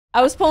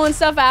I was pulling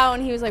stuff out,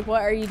 and he was like,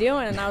 what are you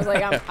doing? And I was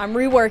like, I'm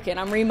reworking,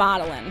 I'm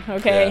remodeling,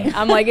 okay? Yeah.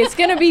 I'm like, it's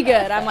gonna be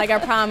good. I'm like, I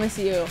promise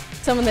you.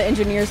 Some of the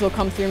engineers will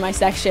come through my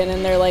section,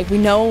 and they're like, we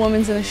know a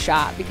woman's in the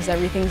shop because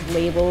everything's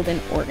labeled and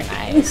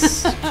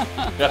organized.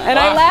 And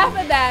I laugh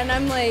at that, and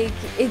I'm like,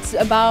 it's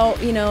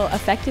about, you know,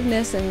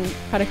 effectiveness and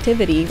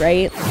productivity,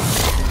 right?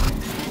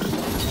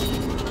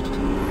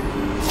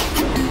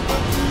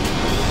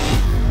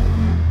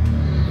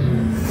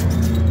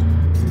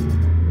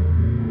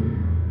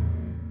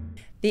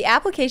 The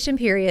application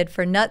period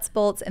for Nuts,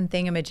 Bolts, and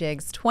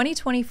Thingamajigs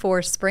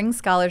 2024 Spring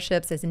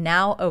Scholarships is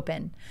now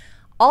open.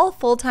 All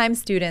full-time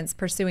students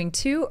pursuing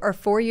 2- or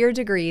 4-year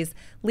degrees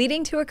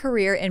leading to a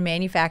career in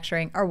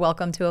manufacturing are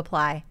welcome to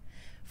apply.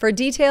 For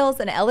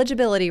details and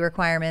eligibility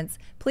requirements,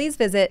 please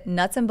visit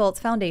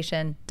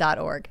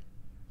nutsandboltsfoundation.org.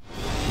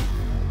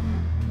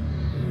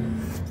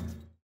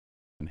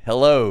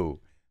 Hello,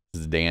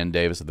 this is Dan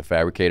Davis of the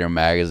Fabricator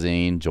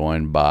magazine,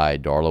 joined by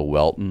Darla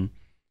Welton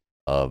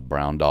of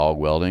Brown Dog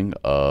Welding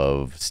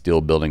of Still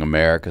Building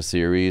America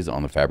series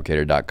on the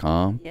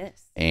Fabricator.com.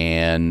 Yes.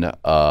 And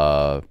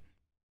I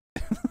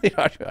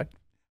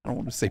don't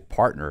want to say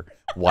partner,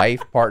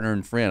 wife, partner,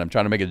 and friend. I'm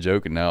trying to make a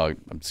joke, and now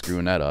I'm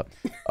screwing that up.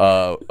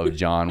 Of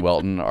John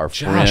Welton, our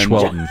Josh friend.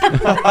 Welton.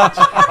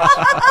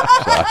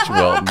 Josh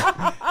Welton.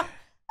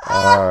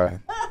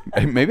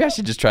 Maybe I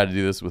should just try to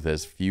do this with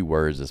as few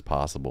words as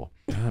possible.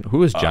 God,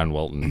 who is John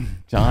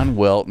Welton? John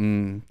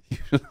Welton.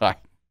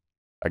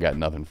 I got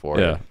nothing for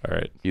you. Yeah, all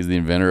right. He's the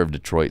inventor of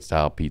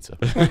Detroit-style pizza.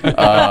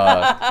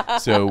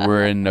 So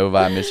we're in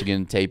Novi,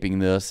 Michigan, taping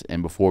this,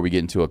 and before we get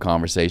into a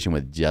conversation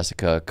with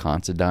Jessica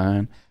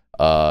Considine,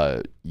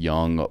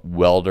 young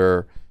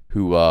welder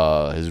who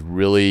has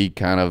really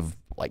kind of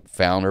like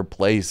found her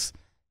place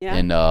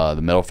in the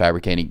metal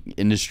fabricating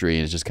industry,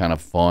 and it's just kind of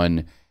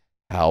fun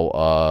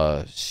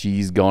how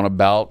she's gone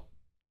about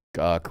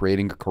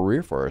creating a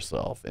career for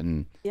herself.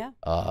 And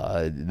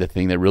the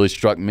thing that really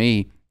struck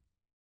me,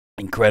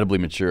 incredibly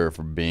mature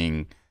for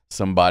being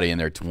somebody in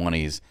their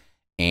 20s,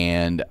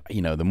 and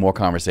you know, the more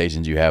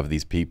conversations you have with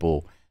these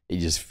people, you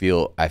just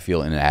feel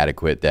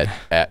inadequate.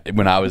 That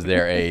when I was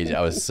their age, I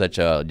was such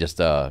a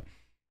just a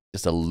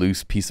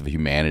loose piece of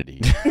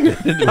humanity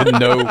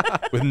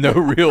with no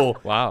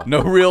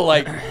real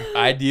like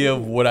idea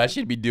of what I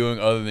should be doing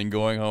other than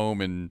going home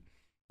and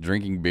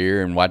drinking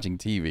beer and watching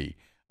TV.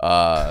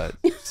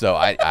 So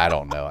I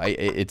don't know.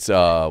 It's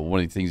one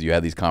of the things, you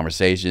have these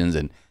conversations,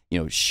 and you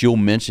know, she'll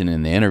mention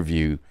in the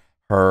interview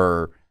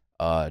her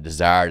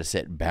desire to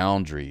set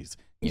boundaries.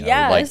 You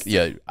know, like,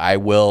 I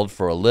weld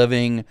for a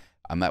living.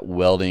 I'm not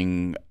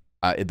welding.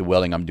 The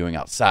welding I'm doing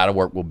outside of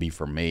work will be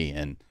for me.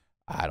 And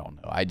I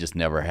don't know. I just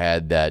never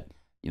had that,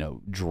 you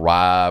know,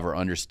 drive or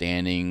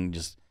understanding.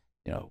 Just,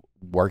 you know,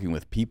 working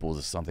with people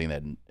is something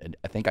that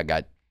I think I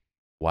got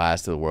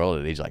wise to the world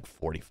at age like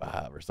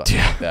 45 or something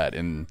like that.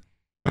 And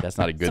that's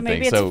not a good thing.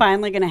 Maybe it's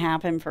finally going to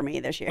happen for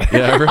me this year.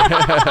 Yeah,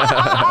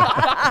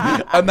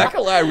 I'm not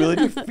gonna lie. I really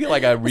do feel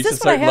like I reached a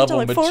certain level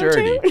of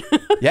maturity.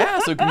 Yeah,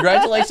 so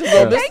congratulations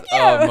on this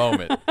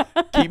moment.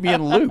 Keep me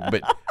in the loop.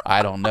 But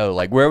I don't know.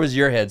 Like, where was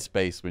your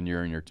headspace when you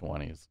were in your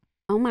 20s?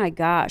 Oh my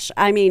gosh.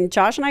 I mean,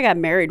 Josh and I got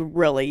married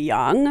really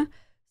young.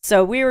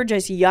 So we were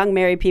just young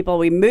married people.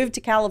 We moved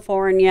to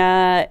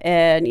California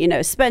and, you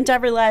know, spent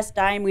every last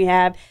dime we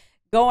have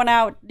going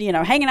out, you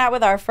know, hanging out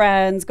with our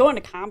friends, going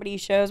to comedy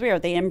shows. We were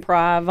at the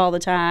Improv all the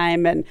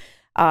time, and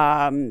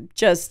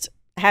just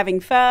having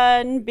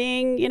fun,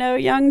 being, you know,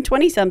 young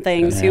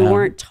 20-somethings who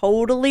weren't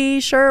totally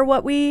sure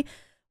what we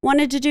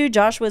wanted to do.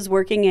 Josh was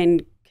working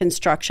in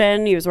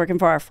construction. He was working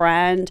for our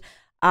friend.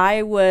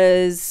 I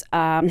was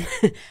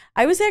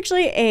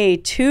actually a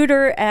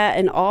tutor at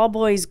an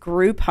all-boys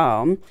group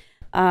home.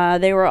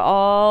 They were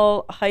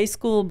all high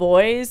school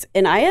boys,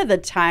 and I had the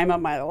time of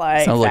my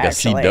life. Sounds like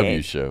actually. a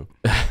CW show.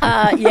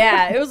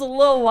 Yeah, it was a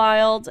little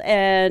wild,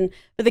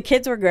 but the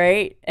kids were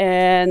great,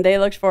 and they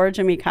looked forward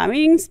to me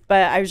coming.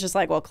 But I was just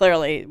like, well,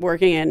 clearly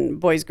working in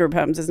boys group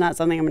homes is not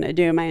something I'm going to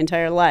do my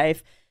entire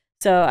life.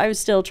 So I was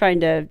still trying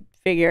to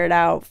figure it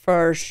out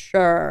for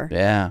sure.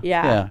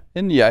 Yeah.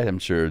 And yeah, I'm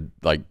sure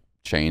like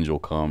change will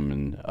come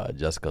in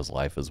Jessica's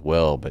life as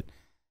well. But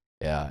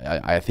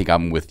yeah, I think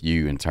I'm with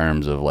you in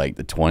terms of like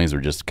the 20s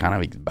were just kind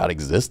of about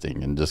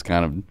existing and just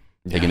kind of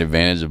taking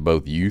advantage of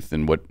both youth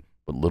and what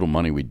little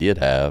money we did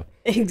have.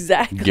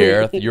 Exactly.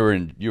 Gareth, you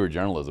were a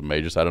journalism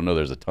major, so I don't know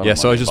there's a ton of money.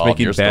 So I was just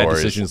making bad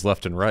stories. decisions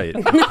left and right.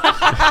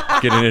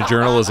 Getting a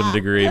journalism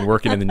degree and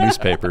working in the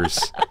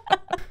newspapers.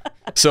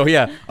 So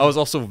yeah, I was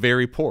also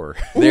very poor.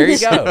 There you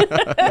go.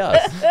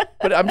 Yes.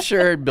 But I'm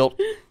sure it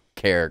built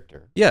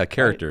character. Yeah,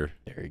 character.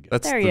 Right? There you go.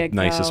 That's the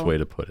nicest way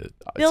to put it.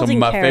 Building Some of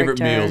my character.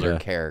 favorite meals are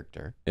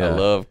character. Yeah. I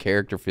love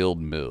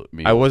character-filled meals.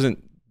 I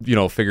wasn't, you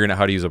know, figuring out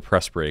how to use a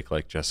press brake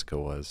like Jessica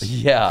was.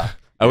 Yeah.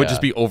 I would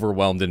just be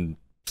overwhelmed and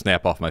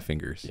snap off my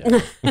fingers. Yeah.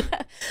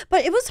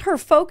 But it was her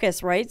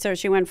focus, right? So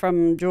she went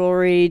from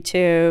jewelry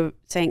to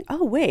saying,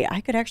 oh, wait,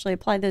 I could actually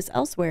apply this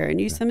elsewhere and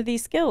use some of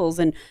these skills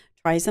and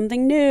try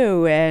something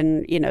new.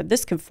 And, you know,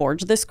 this could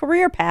forge this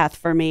career path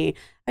for me.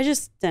 I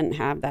just didn't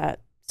have that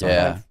sort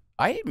of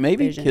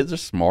Maybe vision. kids are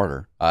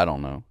smarter. I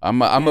don't know.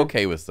 I'm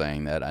okay with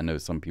saying that. I know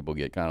some people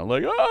get kind of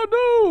like, oh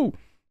no,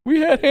 we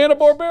had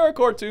Hanna-Barbera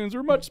cartoons.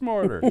 We're much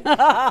smarter.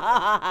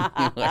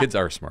 Kids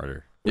are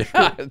smarter.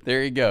 Yeah,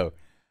 there you go.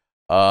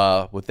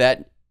 With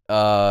that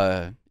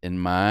in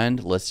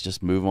mind, let's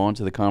just move on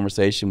to the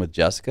conversation with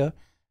Jessica.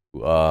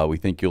 We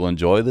think you'll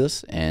enjoy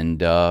this,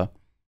 and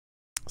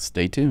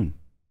stay tuned.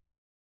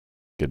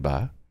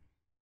 Goodbye.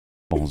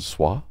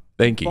 Bonsoir.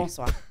 Thank you.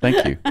 Bonsoir.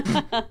 Thank you.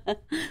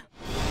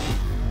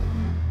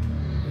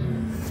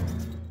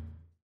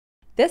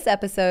 This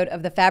episode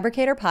of the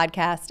Fabricator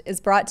Podcast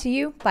is brought to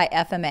you by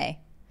FMA.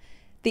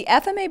 The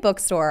FMA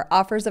bookstore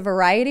offers a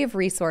variety of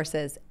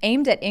resources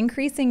aimed at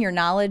increasing your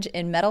knowledge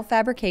in metal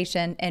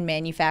fabrication and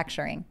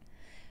manufacturing.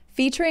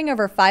 Featuring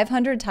over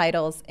 500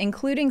 titles,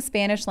 including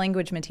Spanish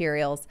language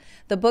materials,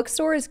 the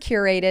bookstore is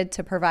curated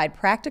to provide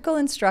practical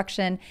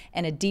instruction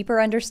and a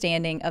deeper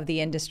understanding of the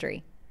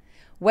industry.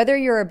 Whether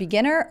you're a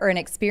beginner or an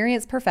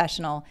experienced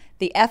professional,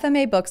 the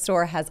FMA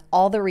bookstore has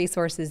all the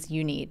resources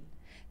you need.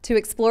 To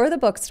explore the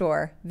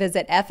bookstore,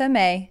 visit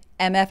fmamfg.org.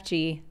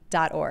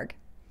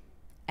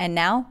 And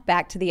now,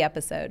 back to the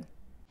episode.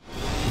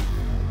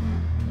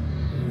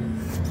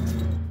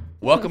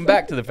 Welcome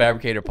back to the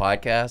Fabricator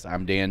Podcast.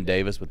 I'm Dan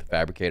Davis with the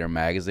Fabricator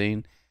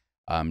Magazine.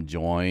 I'm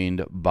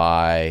joined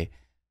by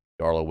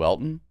Darla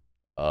Welton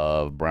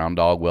of Brown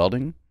Dog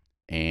Welding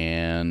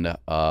and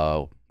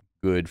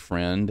good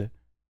friend,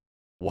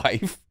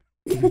 wife,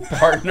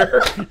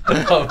 partner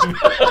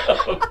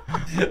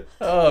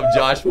of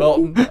Josh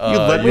Welton.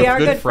 We are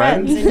good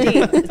friends,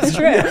 indeed. It's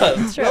true.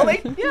 It's true. Well,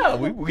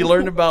 we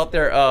learned about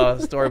their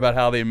story about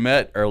how they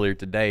met earlier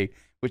today,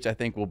 which I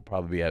think will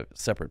probably be a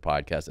separate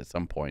podcast at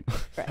some point.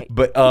 Right.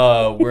 But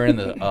we're in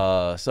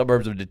the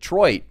suburbs of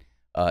Detroit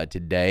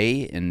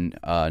today in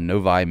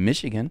Novi,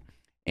 Michigan,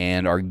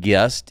 and our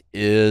guest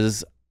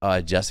is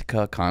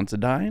Jessica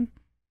Considine.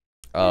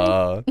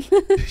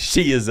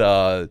 She is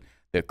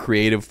the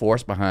creative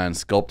force behind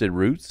Sculpted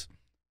Roots,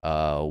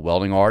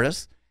 welding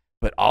artist,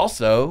 but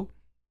also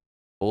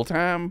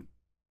full-time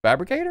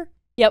fabricator?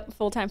 Yep,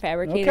 full-time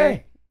fabricator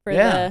Okay. for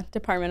Yeah. the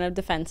Department of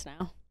Defense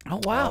now.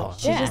 Oh, wow.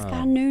 She just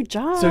got a new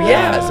job. So,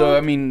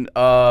 I mean,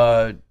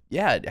 how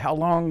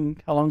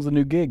long's the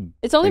new gig?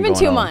 It's only been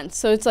going 2 on? months,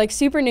 so it's like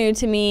super new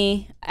to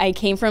me. I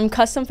came from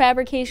custom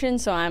fabrication,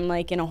 so I'm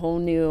like in a whole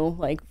new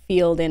like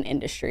field and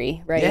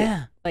industry, right?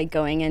 Yeah. Like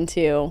going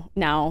into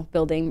now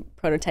building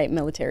prototype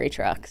military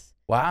trucks.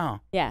 Wow.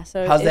 Yeah,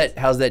 so How's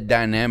that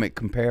dynamic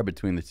compare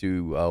between the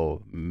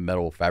two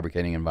metal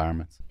fabricating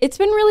environments? It's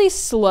been really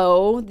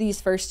slow these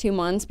first 2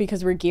 months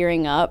because we're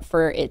gearing up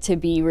for it to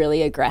be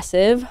really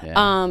aggressive.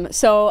 Yeah.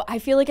 So I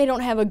feel like I don't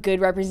have a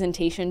good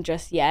representation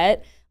just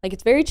yet. Like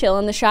it's very chill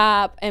in the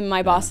shop, and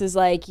my boss is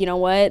like, you know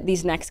what,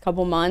 these next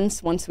couple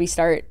months, once we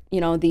start,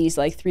 these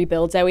like 3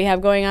 builds that we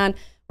have going on,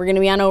 we're gonna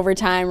be on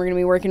overtime, we're gonna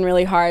be working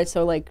really hard.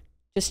 So like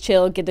just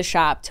chill, get the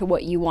shop to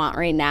what you want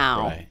right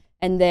now. Right.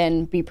 And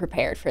then be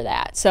prepared for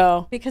that.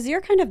 So Because you're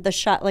kind of the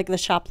shop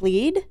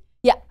lead.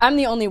 yeah, I'm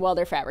the only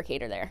welder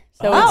fabricator there.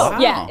 So wow.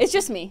 it's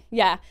just me.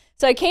 Yeah.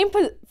 So I came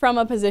from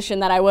a position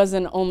that I was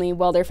an only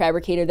welder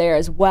fabricator there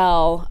as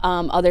well,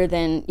 other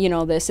than,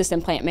 the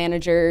assistant plant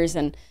managers,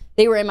 and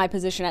they were in my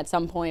position at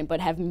some point,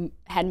 but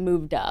had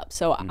moved up.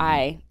 So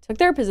I took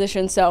their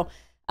position. So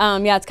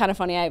it's kind of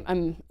funny.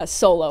 I'm a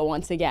solo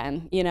once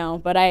again,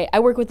 but I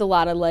work with a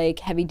lot of like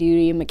heavy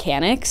duty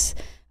mechanics.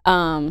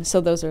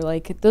 So those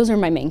are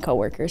my main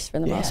coworkers for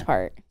the most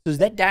part. So is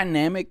that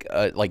dynamic,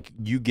 like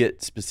you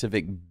get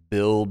specific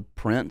build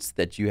prints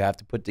that you have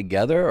to put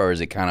together, or is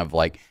it kind of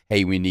like,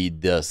 hey, we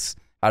need this?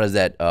 How does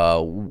that,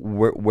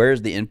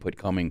 where's the input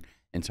coming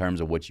in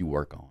terms of what you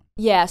work on?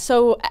 Yeah,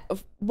 so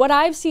what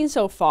I've seen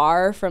so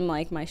far from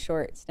like my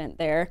short stint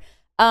there,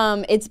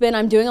 it's been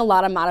I'm doing a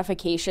lot of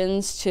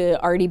modifications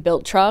to already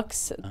built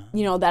trucks,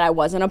 that I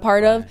wasn't a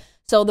part of.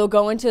 So they'll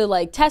go into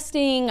like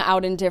testing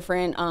out in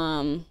different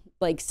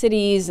like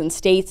cities and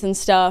states and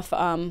stuff,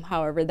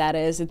 however that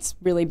is. It's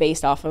really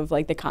based off of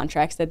like the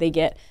contracts that they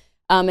get.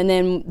 And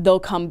then they'll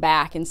come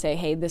back and say,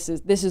 hey, this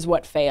is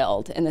what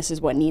failed and this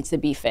is what needs to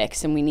be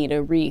fixed and we need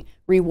to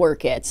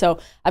rework it. So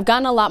I've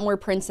gotten a lot more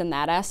prints in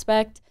that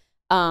aspect.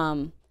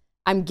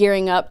 I'm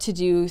gearing up to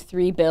do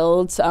 3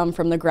 builds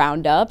from the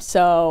ground up.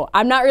 So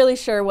I'm not really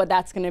sure what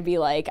that's going to be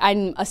like.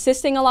 I'm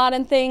assisting a lot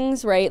in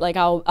things, right? Like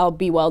I'll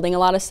be welding a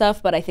lot of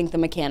stuff, but I think the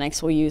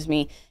mechanics will use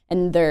me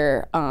and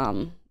their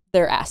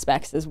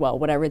aspects as well,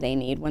 whatever they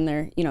need when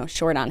they're,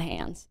 short on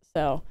hands.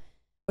 So,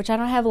 which I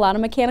don't have a lot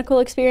of mechanical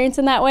experience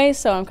in that way.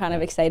 So I'm kind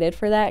of excited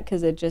for that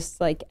because it just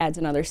like adds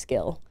another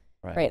skill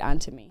right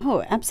onto me.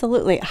 Oh,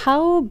 absolutely.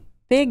 How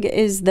big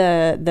is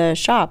the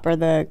shop or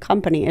the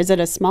company? Is it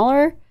a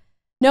smaller?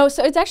 No,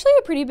 so it's actually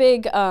a pretty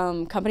big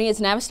company.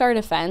 It's Navistar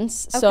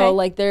Defense. Okay. So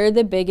like they're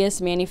the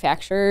biggest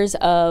manufacturers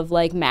of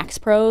like Max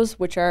Pros,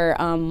 which are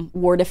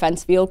war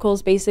defense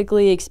vehicles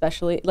basically,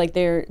 especially like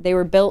they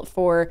were built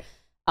for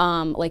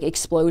like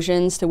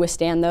explosions to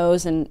withstand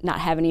those and not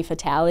have any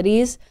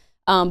fatalities.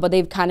 But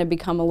they've kind of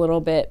become a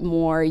little bit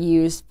more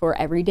used for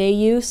everyday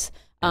use.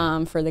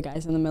 for the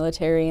guys in the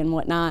military and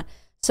whatnot.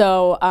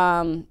 So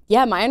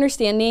yeah, my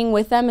understanding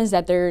with them is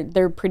that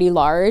they're pretty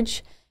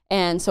large.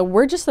 And so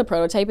we're just the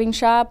prototyping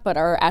shop, but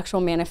our actual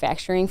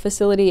manufacturing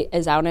facility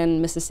is out in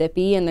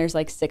Mississippi, and there's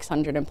like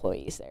 600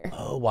 employees there.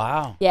 Oh,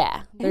 wow.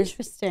 Yeah.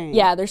 Interesting.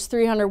 Yeah, there's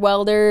 300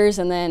 welders,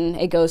 and then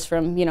it goes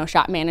from,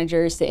 shop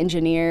managers to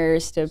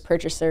engineers to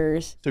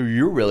purchasers. So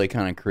you're really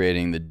kind of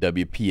creating the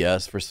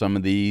WPS for some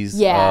of these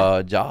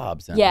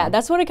jobs. Yeah,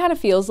 that's what it kind of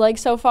feels like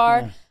so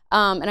far. Yeah.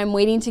 And I'm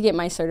waiting to get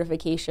my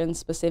certification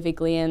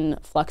specifically in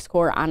flux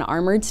core on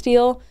armored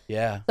steel.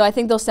 Yeah. So I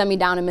think they'll send me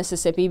down to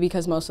Mississippi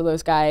because most of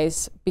those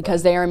guys,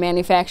 because they are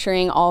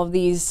manufacturing all of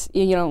these,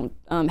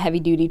 heavy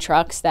duty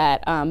trucks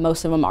that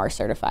most of them are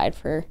certified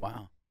for.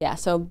 Wow. Yeah.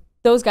 So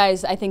those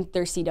guys, I think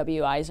their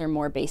CWIs are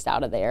more based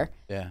out of there.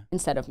 Yeah.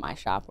 Instead of my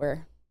shop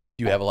where.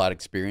 Do you have a lot of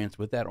experience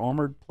with that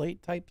armored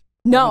plate type?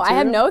 No, material? I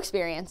have no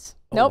experience.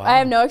 Nope, wow. I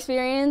have no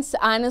experience.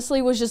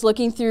 Honestly, was just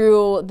looking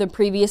through the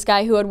previous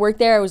guy who had worked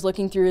there. I was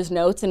looking through his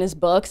notes and his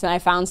books, and I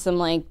found some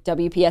like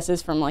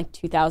WPSs from like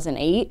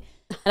 2008.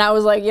 And I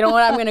was like, you know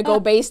what? I'm gonna go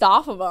based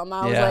off of them.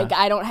 I was like,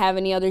 I don't have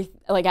any other,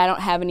 I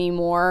don't have any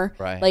more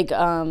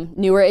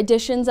newer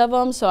editions of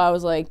them. So I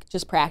was like,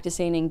 just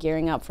practicing and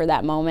gearing up for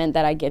that moment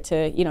that I get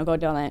to, go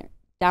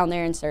down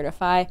there and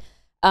certify.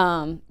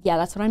 Yeah,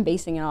 that's what I'm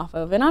basing it off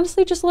of. And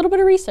honestly, just a little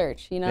bit of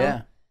research,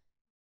 Yeah.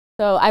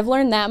 So I've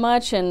learned that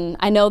much, and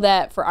I know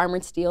that for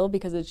armored steel,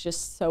 because it's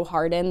just so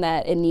hardened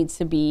that it needs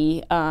to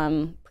be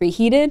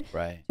preheated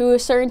to a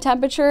certain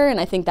temperature, and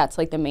I think that's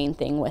like the main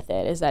thing with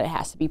it is that it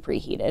has to be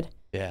preheated.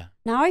 Yeah.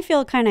 Now I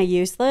feel kind of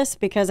useless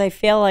because I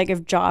feel like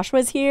if Josh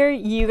was here,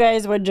 you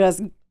guys would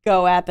just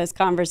go at this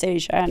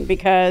conversation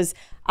because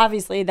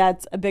obviously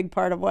that's a big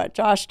part of what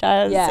Josh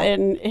does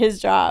in his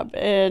job.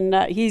 And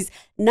he's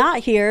not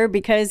here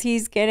because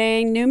he's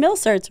getting new mill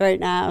certs right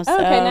now. So,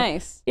 okay,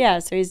 nice. Yeah,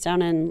 so he's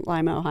down in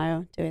Lima,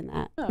 Ohio doing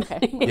that. Oh,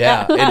 okay.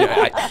 Yeah,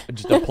 and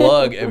just a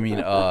plug, I mean,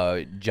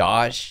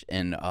 Josh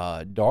and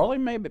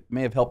Darla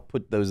may have helped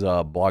put those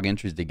blog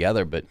entries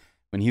together, but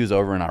when he was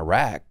over in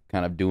Iraq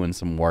kind of doing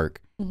some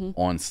work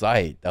on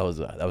site, that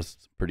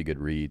was pretty good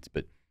reads.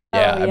 But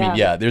yeah, I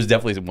mean, there's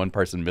definitely one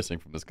person missing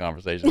from this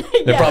conversation.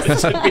 They probably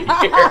shouldn't be here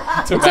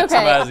to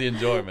maximize the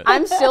enjoyment.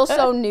 I'm still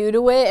so new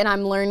to it, and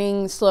I'm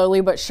learning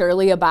slowly but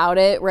surely about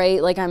it,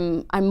 right? Like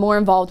I'm more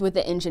involved with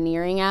the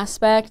engineering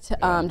aspect,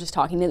 just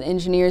talking to the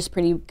engineers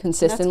pretty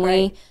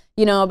consistently,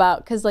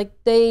 because like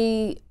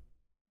they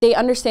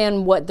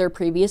understand what their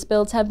previous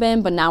builds have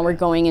been, but now we're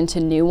going into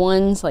new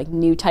ones, like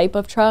new type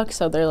of trucks.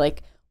 So they're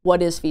like,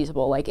 what is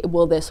feasible? Like,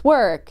 will this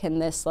work? Can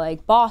this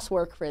like boss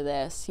work for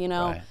this?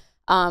 Right.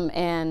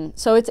 And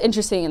so it's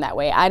interesting in that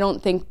way. I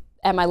don't think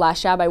at my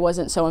last job I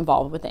wasn't so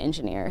involved with the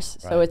engineers.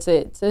 Right.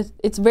 So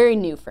it's very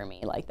new for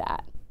me like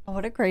that. Oh,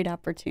 what a great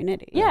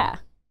opportunity. Yeah.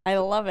 I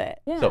love it.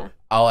 Yeah. So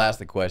I'll ask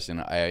the question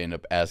I end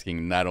up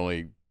asking not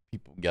only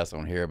people guests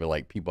on here, but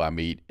like people I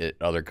meet at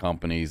other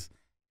companies,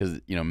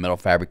 because, metal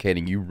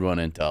fabricating, you run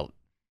into,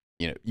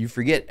 you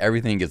forget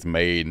everything gets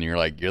made and you're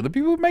like, you're the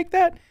people who make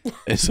that?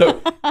 And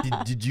so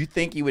did you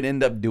think you would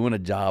end up doing a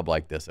job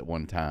like this at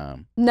one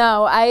time?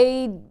 No,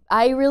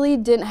 I really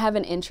didn't have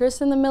an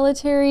interest in the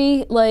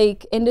military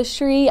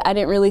industry. I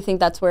didn't really think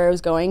that's where I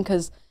was going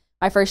because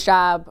my first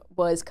job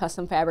was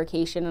custom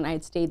fabrication and I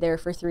had stayed there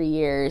for 3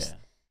 years. Yeah.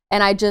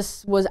 And I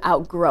just was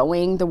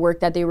outgrowing the work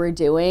that they were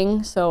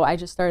doing. So I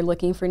just started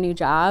looking for new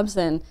jobs,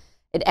 and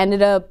it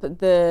ended up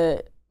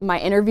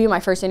my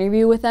first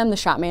interview with them, the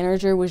shop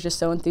manager was just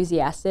so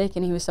enthusiastic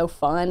and he was so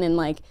fun,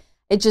 and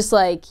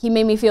he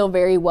made me feel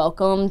very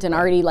welcomed, and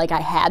already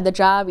I had the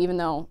job, even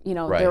though,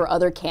 there were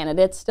other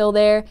candidates still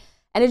there.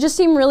 And it just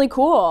seemed really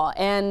cool,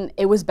 and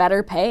it was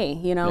better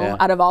pay,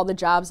 out of all the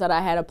jobs that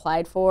I had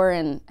applied for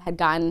and had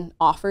gotten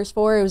offers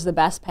for, it was the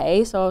best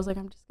pay. So I was like,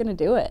 I'm just going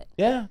to do it.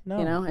 Yeah,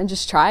 no. And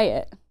just try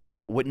it.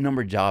 What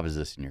number job is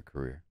this in your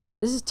careir?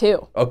 This is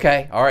 2.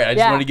 Okay, all right. I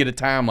just wanted to get a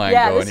timeline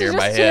going here in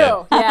my head.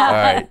 2.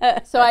 Yeah. All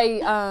right.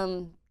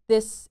 So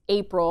this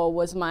April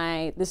was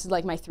my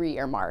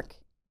 3-year mark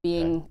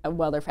being a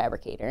welder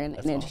fabricator in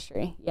an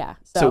industry. Yeah.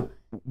 So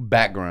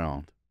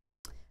background.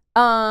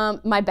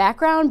 My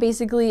background,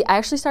 basically, I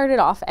actually started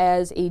off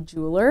as a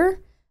jeweler,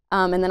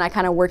 and then I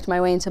kind of worked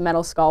my way into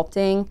metal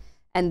sculpting,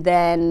 and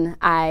then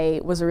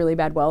I was a really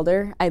bad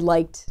welder. I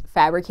liked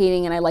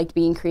fabricating and I liked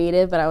being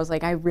creative, but I was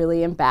like, I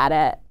really am bad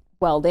at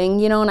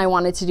welding, and I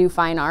wanted to do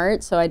fine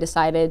art, so I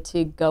decided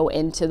to go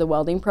into the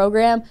welding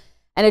program,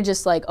 and it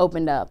just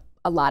opened up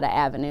a lot of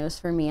avenues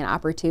for me and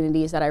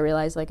opportunities that I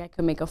realized I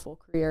could make a full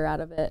career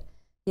out of it.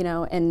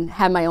 And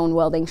have my own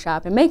welding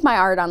shop and make my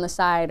art on the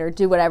side or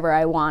do whatever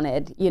I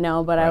wanted,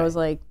 but I was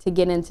to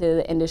get into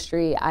the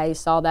industry, I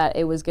saw that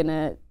it was going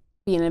to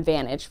be an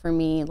advantage for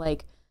me,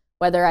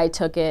 whether I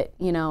took it,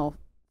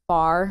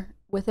 far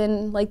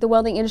within the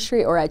welding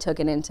industry or I took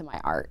it into my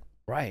art.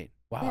 Right.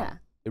 Wow. Yeah.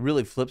 It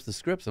really flips the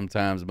script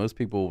sometimes. Most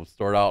people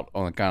start out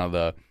on kind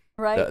of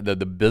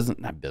the business,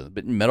 not business,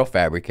 but metal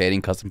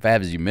fabricating, custom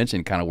fabs, as you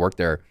mentioned, kind of work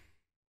their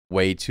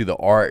way to the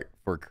art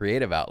for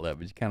creative outlet,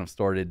 but you kind of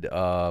started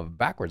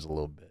backwards a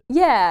little bit.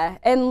 Yeah,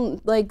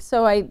 and like,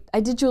 so I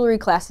did jewelry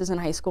classes in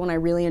high school and I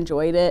really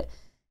enjoyed it.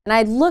 And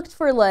I looked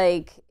for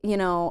like, you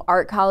know,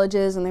 art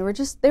colleges, and they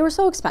were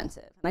so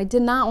expensive. And I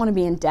did not want to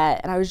be in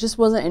debt, and I just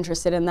wasn't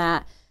interested in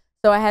that.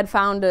 So I had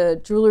found a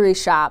jewelry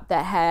shop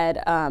that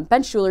had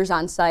bench jewelers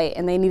on site,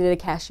 and they needed a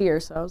cashier.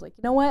 So I was like,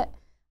 you know what?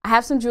 I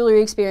have some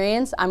jewelry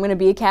experience. I'm going to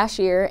be a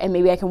cashier, and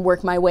maybe I can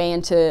work my way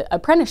into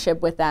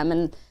apprenticeship with them.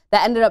 And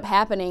that ended up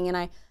happening, and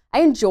I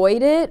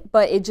enjoyed it,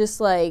 but it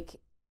just like,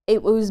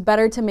 it was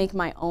better to make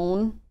my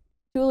own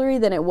jewelry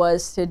than it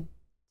was to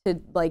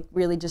like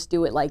really just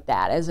do it like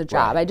that as a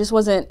job. Right. I just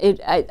wasn't,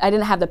 I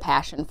didn't have the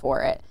passion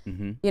for it.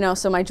 You know,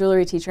 so my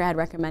jewelry teacher had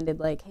recommended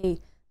like, hey,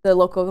 the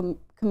local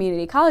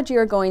community college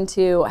you're going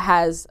to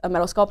has a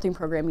metal sculpting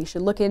program. You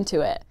should look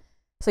into it.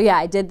 So yeah,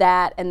 I did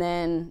that, and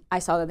then I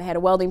saw that they had a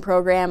welding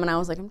program, and I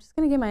was like, I'm just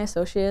gonna get my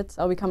associates.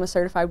 I'll become a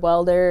certified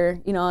welder.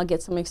 You know, I'll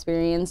get some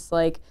experience.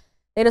 Like,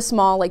 they had a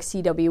small like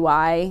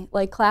CWI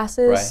like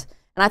classes, Right.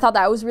 and I thought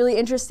that was really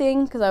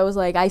interesting because I was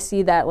like, I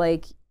see that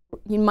like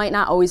you might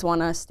not always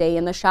want to stay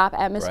in the shop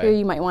atmosphere. Right.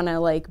 You might want to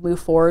like move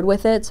forward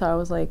with it. So I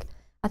was like,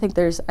 I think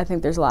there's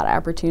a lot of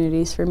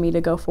opportunities for me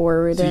to go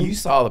forward. So and you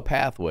saw the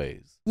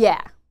pathways.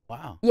 yeah.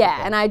 Wow. Yeah,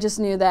 Okay. and I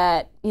just knew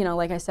that, you know,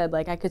 like I said,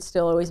 like I could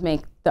still always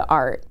make the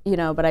art, you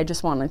know, but I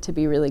just wanted to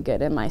be really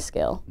good in my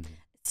skill.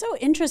 So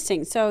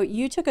interesting. So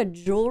you took a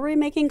jewelry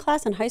making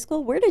class in high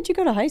school. Where did you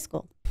go to high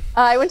school?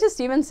 I went to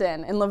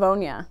Stevenson in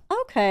Livonia.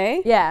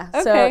 Okay. Yeah.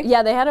 So Okay.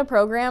 yeah, they had a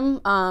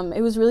program.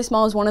 It was really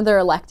small. It was one of their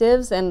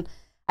electives, and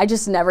I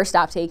just never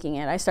stopped taking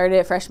it. I started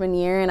it freshman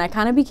year, and I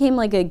kind of became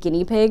like a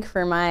guinea pig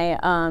for my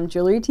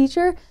jewelry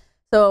teacher.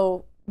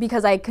 So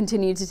because I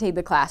continued to take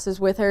the classes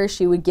with her,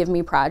 she would give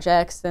me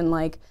projects and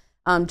like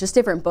just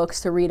different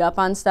books to read up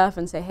on stuff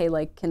and say, hey,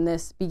 like, can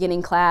this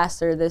beginning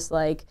class or this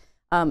like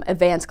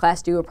advanced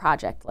class do a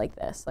project like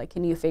this? Like,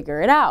 can you figure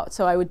it out?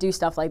 So I would do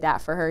stuff like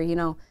that for her, you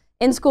know,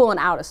 in school and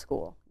out of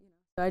school.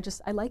 So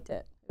I liked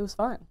it. It was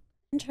fun.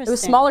 Interesting. It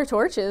was smaller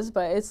torches,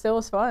 but it still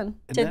was fun.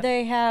 Did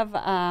they have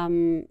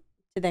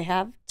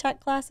tech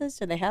classes?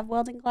 Did they have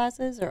welding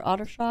classes or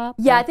auto shop?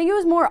 Yeah, or? I think it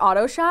was more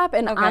auto shop,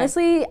 and Okay.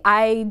 honestly,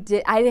 I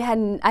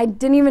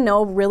didn't even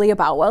know really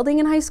about welding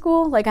in high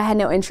school. Like, I had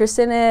no interest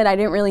in it. I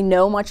didn't really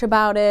know much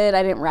about it.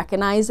 I didn't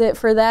recognize it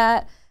for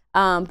that.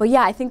 But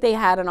yeah, I think they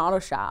had an auto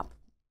shop.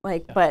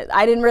 Like, but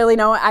I didn't really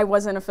know. I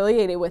wasn't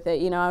affiliated with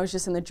it. You know, I was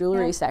just in the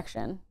jewelry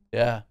section.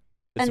 Yeah.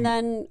 It's And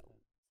then,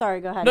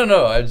 sorry, go ahead.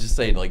 No, I was just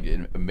saying, like,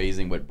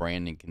 amazing what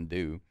branding can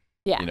do.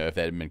 Yeah. You know, if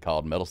that had been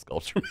called metal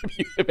sculpture,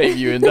 maybe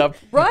you end up in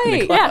the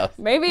Right, class.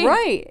 Yeah, maybe.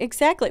 Right,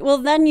 exactly. Well,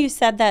 then you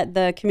said that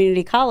the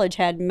community college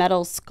had a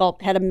metal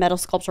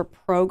sculpture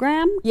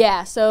program.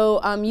 Yeah,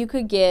 so you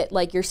could get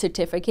like your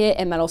certificate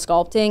in metal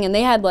sculpting, and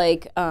they had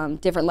like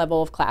different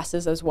level of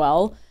classes as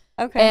well.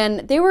 Okay.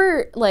 And they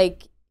were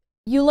like,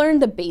 you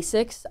learned the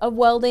basics of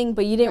welding,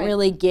 but you didn't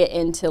really get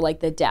into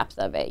like the depth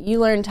of it. You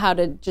learned how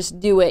to just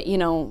do it, you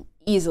know,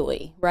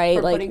 easily, right?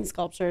 For like putting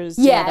sculptures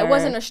yeah, together. it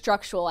wasn't a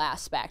structural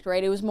aspect,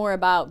 right? It was more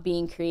about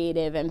being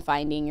creative and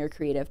finding your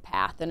creative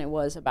path than it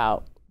was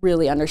about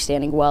really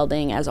understanding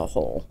welding as a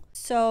whole.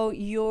 So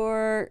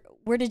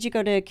where did you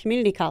go to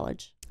community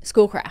college?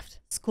 Schoolcraft,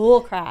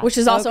 Schoolcraft. which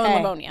is also in Okay.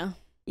 Livonia.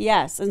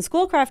 Yes, and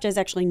Schoolcraft is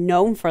actually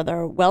known for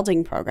their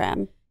welding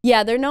program.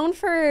 Yeah, they're known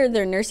for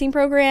their nursing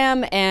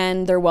program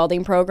and their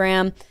welding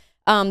program.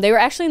 They were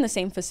actually in the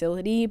same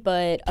facility,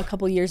 but a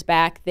couple years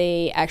back,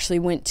 they actually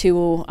went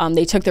to,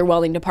 they took their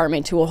welding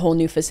department to a whole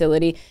new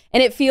facility.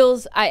 And it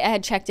feels, I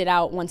had checked it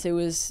out once it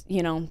was,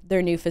 you know,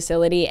 their new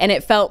facility, and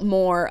it felt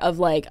more of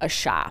like a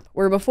shop,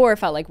 where before it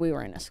felt like we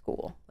were in a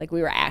school, like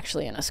we were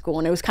actually in a school.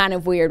 And it was kind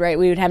of weird, right?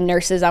 We would have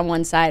nurses on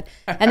one side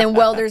and then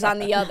welders on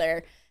the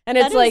other. And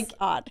it's That is like,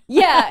 odd.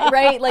 yeah,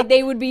 right? Like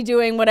they would be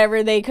doing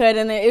whatever they could,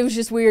 and it was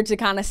just weird to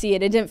kind of see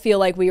it. It didn't feel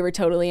like we were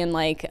totally in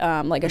like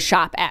a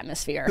shop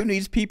atmosphere. Who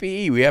needs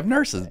PPE? We have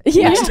nurses.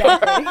 Yeah,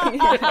 exactly.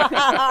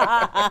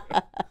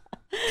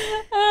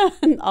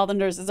 All the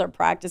nurses are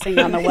practicing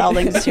on the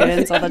welding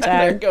students all the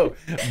There you time. go.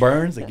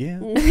 Burns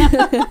again.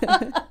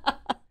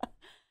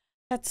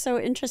 That's so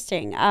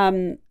interesting.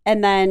 And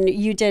then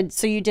you did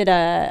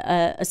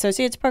a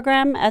associate's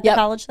program at the Yep.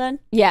 college then?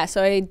 Yeah,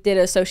 so I did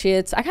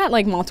associates. I got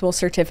like multiple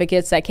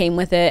certificates that came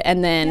with it,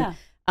 and then Yeah.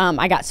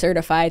 I got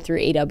certified through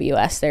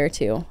AWS there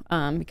too,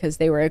 because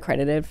they were an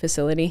accredited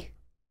facility.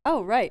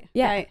 Oh, right.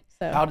 Yeah. Right.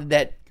 So. How did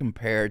that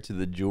compare to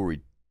the jewelry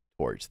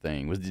torch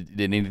thing? Did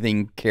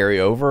anything carry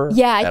over?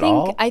 Yeah, at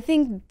all? I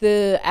think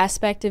the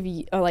aspect of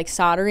like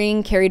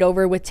soldering carried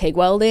over with TIG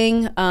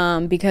welding,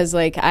 because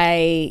like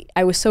I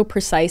was so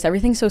precise.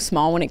 Everything's so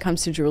small when it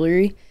comes to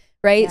jewelry,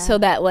 right? Yeah. So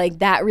that like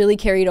that really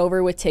carried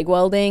over with TIG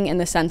welding in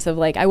the sense of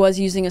like I was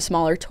using a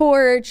smaller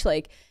torch,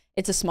 like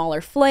it's a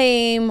smaller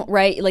flame,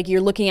 right? Like you're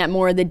looking at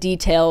more of the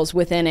details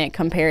within it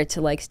compared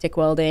to like stick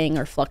welding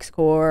or flux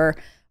core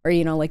or,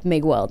 you know, like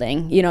MIG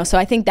welding, you know? So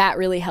I think that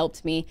really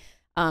helped me.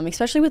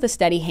 Especially with a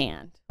steady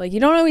hand. Like you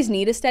don't always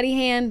need a steady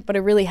hand, but it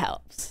really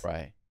helps.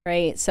 Right.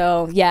 Right.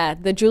 So yeah,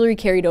 the jewelry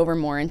carried over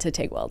more into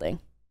TIG welding.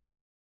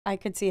 I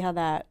could see how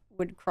that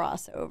would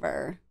cross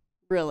over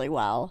really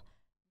well.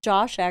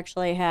 Josh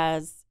actually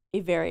has a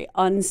very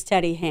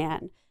unsteady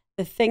hand.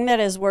 The thing that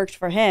has worked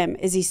for him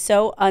is he's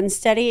so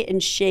unsteady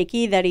and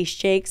shaky that he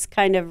shakes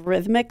kind of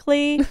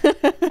rhythmically.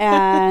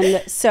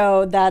 And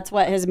so that's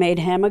what has made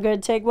him a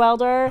good TIG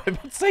welder. I'm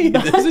saying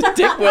this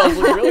TIG welds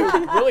look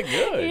really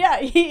good.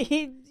 Yeah,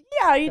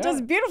 he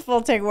does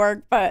beautiful TIG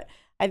work, but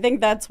I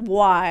think that's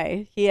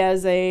why he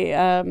has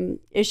a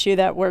issue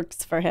that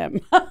works for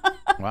him.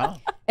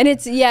 Wow. And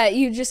it's,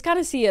 you just got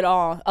to see it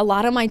all. A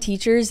lot of my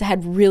teachers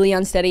had really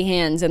unsteady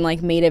hands and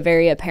like made it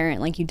very apparent,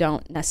 like you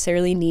don't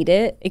necessarily need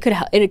it. It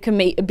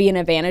could be an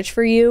advantage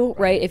for you,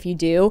 right, if you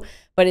do,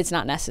 but it's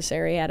not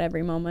necessary at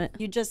every moment.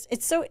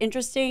 It's so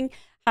interesting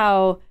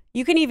how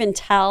you can even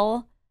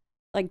tell,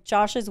 like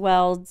Josh's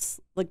welds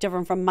look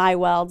different from my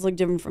welds, look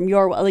different from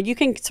your welds. Like you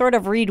can sort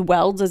of read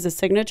welds as a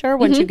signature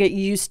once you get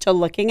used to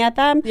looking at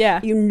them.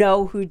 Yeah. You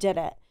know who did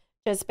it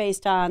just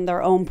based on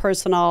their own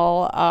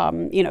personal,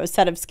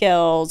 set of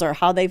skills or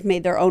how they've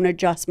made their own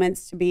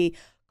adjustments to be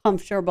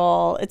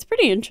comfortable. It's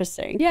pretty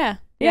interesting. Yeah.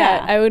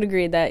 I would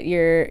agree that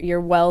your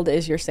weld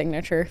is your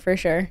signature for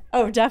sure.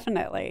 Oh,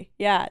 definitely.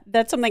 Yeah,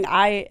 that's something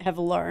I have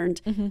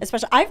learned.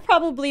 Especially, I've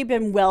probably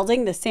been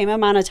welding the same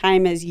amount of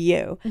time as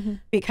you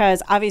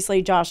because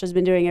obviously Josh has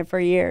been doing it for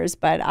years.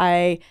 But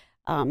I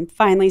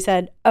finally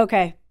said,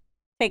 "Okay,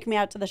 take me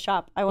out to the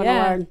shop. I want to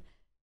learn.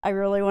 I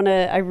really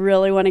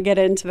want to get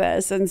into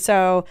this." And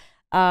so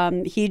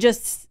he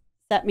just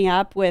set me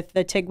up with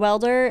the TIG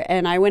welder,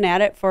 and I went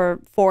at it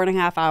for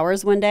 4.5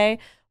 hours one day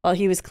while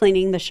he was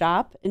cleaning the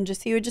shop, and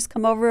he would just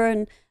come over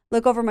and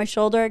look over my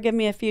shoulder, give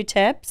me a few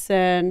tips,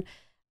 and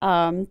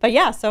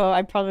so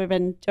I've probably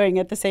been doing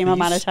it the same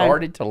amount of time. You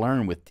started to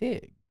learn with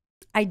TIG.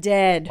 I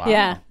did. Wow.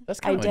 Yeah,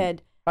 I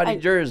did. How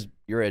did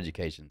your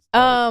education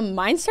start?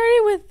 Mine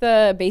started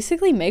with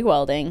basically MIG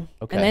welding,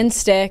 and then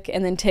stick,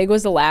 and then TIG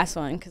was the last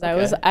one because I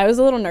was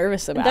a little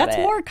nervous about it. That's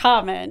more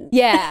common.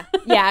 Yeah,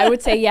 I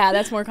would say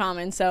that's more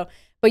common. So,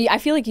 but I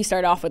feel like you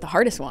start off with the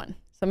hardest one.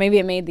 So maybe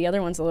it made the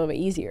other ones a little bit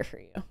easier for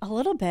you. A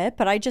little bit,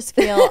 but I just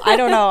feel, I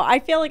don't know. I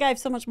feel like I have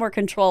so much more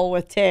control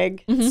with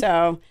TIG.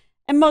 So,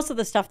 and most of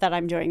the stuff that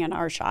I'm doing in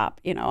our shop,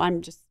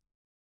 I'm just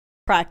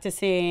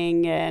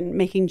practicing and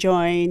making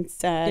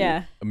joints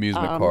and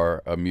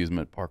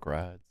amusement park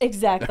rides.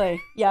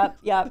 Exactly. Yep.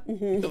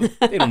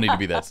 Mm-hmm. They don't need to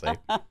be that safe.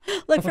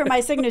 Look for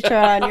my signature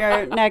on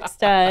your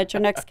next at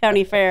your next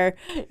county fair.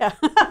 Yeah.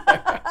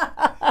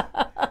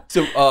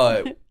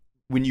 So,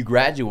 when you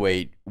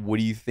graduate, what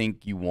do you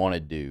think you want to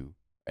do?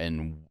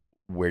 And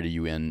where do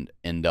you end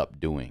up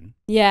doing?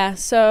 Yeah,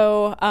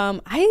 so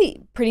I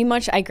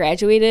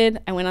graduated.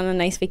 I went on a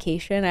nice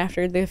vacation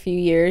after the few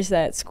years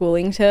that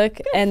schooling took.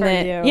 Good and for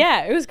then you.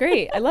 Yeah, it was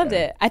great. I loved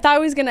it. I thought I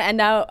was gonna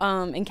end out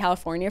in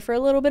California for a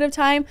little bit of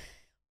time,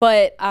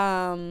 but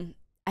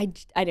I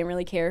didn't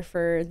really care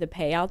for the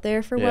pay out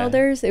there for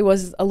welders. It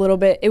was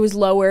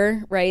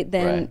lower, right,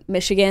 than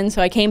Michigan.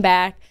 So I came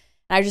back.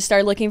 I just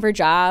started looking for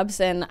jobs,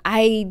 and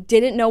I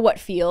didn't know what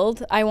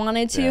field I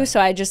wanted to, so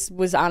I just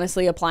was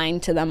honestly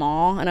applying to them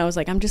all. And I was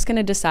like, I'm just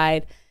gonna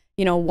decide,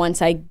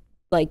 once I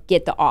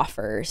get the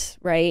offers,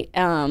 right?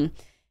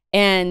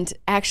 And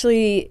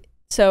actually,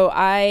 so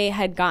I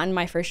had gotten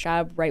my first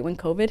job right when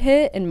COVID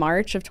hit in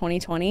March of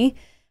 2020.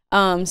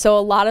 So a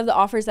lot of the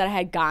offers that I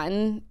had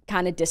gotten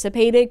kind of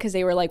dissipated because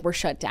they were like, we're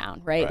shut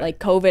down, right? Like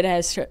COVID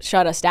has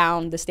shut us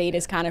down. The state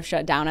is kind of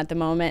shut down at the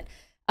moment.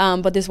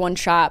 But this one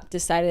shop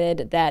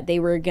decided that they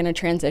were going to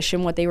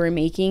transition what they were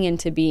making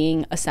into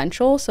being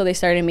essential. So they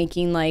started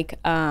making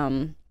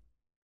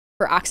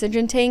for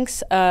oxygen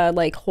tanks,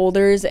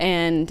 holders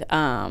and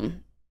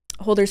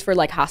holders for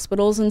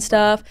hospitals and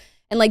stuff.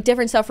 And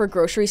different stuff for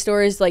grocery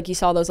stores. You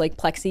saw those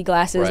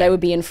plexiglasses that would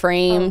be in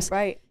frames. Oh,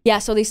 right. Yeah.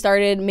 So they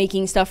started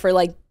making stuff for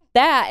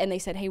that. And they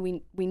said, hey,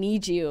 we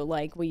need you.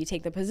 Will you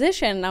take the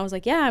position? And I was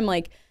like, yeah. I'm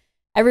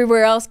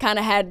everywhere else kind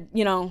of had,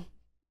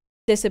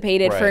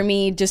 dissipated for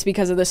me just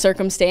because of the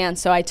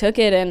circumstance. So I took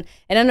it, and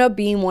it ended up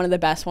being one of the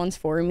best ones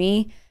for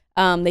me.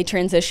 They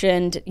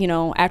transitioned,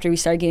 after we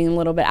started getting a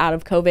little bit out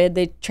of COVID,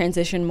 they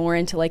transitioned more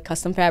into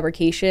custom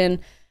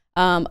fabrication,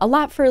 a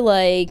lot for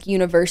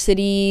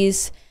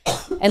universities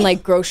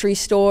and grocery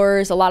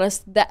stores. A lot of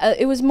that.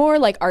 It was more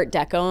Art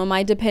Deco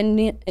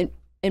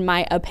in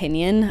my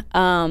opinion,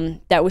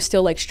 that was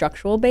still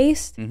structural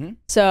based.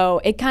 So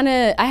it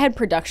I had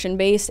production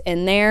based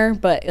in there,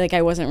 but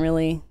I wasn't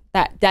really.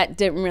 That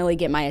didn't really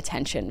get my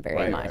attention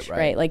very much,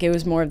 right? It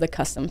was more of the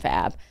custom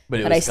fab.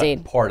 But I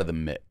stayed part of the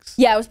mix.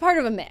 Yeah, it was part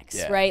of a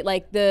mix, right?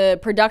 The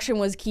production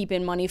was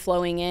keeping money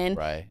flowing in,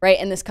 right?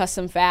 And this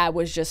custom fab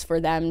was just for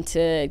them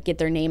to get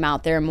their name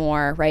out there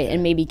more, right?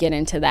 And maybe get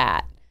into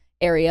that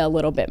area a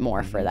little bit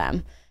more for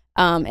them.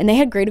 And they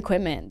had great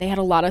equipment. They had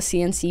a lot of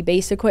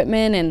CNC-based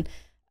equipment.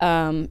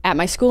 And at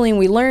my schooling,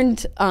 we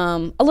learned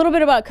a little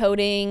bit about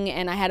coding.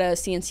 And I had a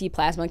CNC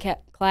plasma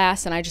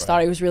class, and I just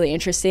thought it was really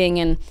interesting.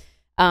 And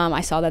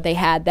I saw that they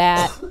had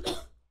that.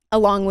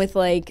 along with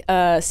like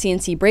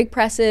CNC brake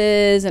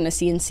presses and a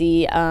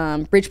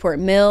CNC Bridgeport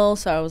mill.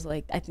 So I was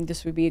like, I think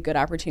this would be a good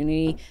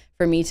opportunity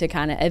for me to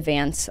kind of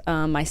advance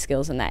my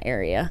skills in that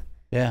area.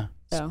 Yeah.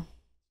 So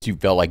you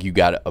felt like you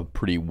got a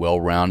pretty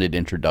well-rounded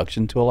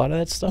introduction to a lot of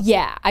that stuff?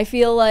 Yeah, I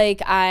feel like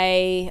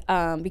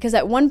because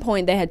at one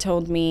point they had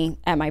told me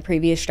at my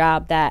previous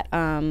job that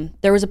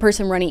there was a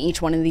person running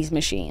each one of these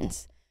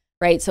machines,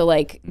 right? So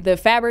like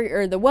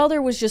the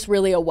welder was just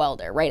really a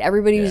welder, right?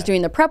 Everybody was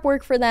doing the prep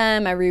work for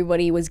them.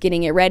 Everybody was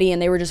getting it ready,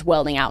 and they were just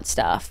welding out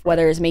stuff,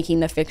 whether it's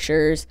making the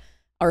fixtures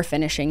or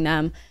finishing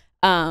them.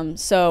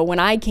 So when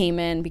I came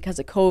in, because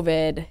of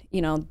COVID,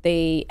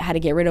 they had to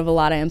get rid of a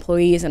lot of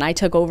employees, and I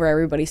took over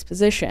everybody's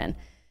position.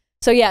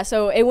 So yeah,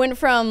 so it went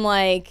from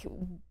like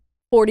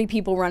 40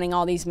 people running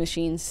all these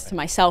machines to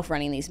myself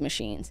running these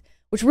machines,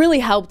 which really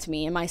helped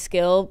me in my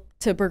skill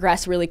to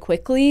progress really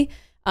quickly,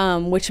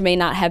 which may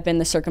not have been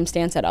the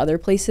circumstance at other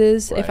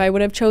places if I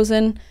would have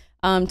chosen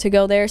to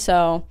go there.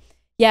 So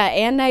yeah,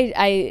 and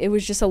it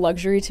was just a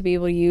luxury to be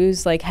able to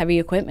use like heavy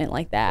equipment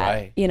like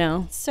that,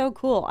 So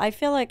cool. I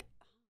feel like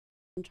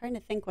I'm trying to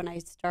think when I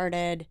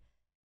started.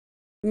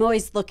 I'm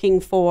always looking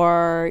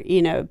for,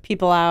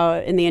 people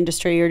out in the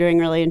industry who are doing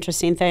really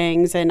interesting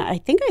things. And I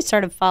think I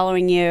started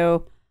following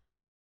you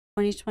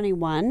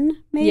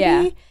 2021, maybe.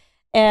 Yeah.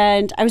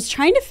 And I was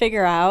trying to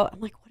figure out, I'm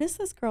like, what is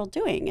this girl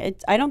doing?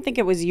 I don't think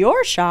it was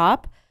your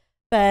shop,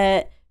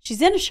 but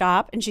she's in a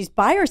shop and she's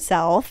by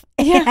herself.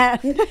 Yeah.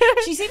 And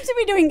she seems to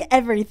be doing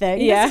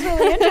everything. Yeah. This is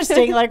really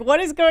interesting. Like, what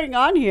is going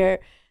on here?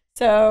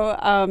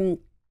 So,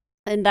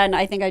 and then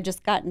I think I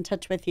just got in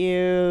touch with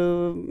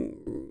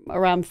you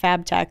around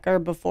FabTech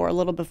or a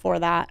little before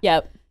that.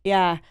 Yep.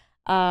 Yeah.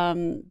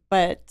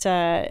 But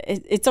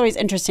it's always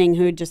interesting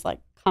who just like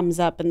comes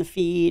up in the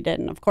feed.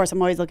 And of course,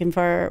 I'm always looking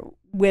for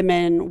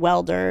women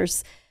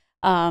welders.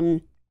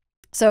 So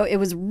it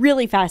was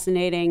really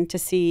fascinating to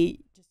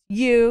see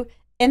you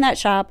in that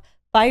shop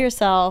by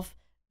yourself,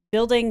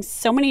 building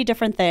so many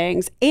different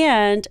things.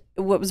 And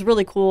what was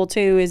really cool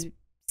too is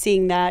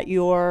seeing that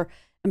your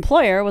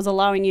employer was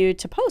allowing you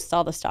to post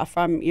all the stuff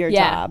from your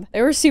job.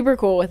 They were super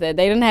cool with it.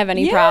 They didn't have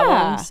any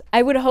problems.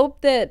 I would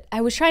hope that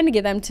I was trying to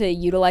get them to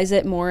utilize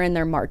it more in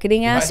their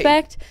marketing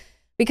aspect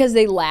because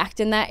they lacked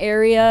in that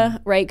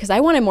area, right? Because I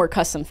wanted more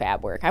custom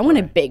fab work. I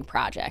wanted big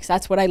projects.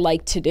 That's what I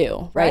like to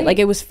do, right? Like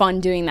it was fun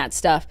doing that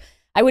stuff.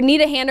 I would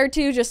need a hand or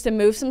two just to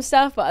move some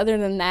stuff, but other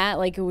than that,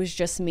 like it was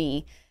just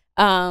me.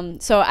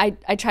 So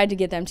I tried to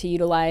get them to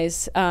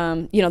utilize,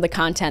 the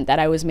content that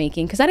I was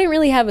making because I didn't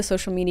really have a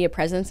social media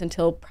presence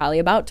until probably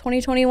about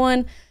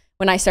 2021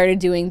 when I started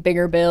doing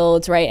bigger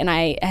builds, right? And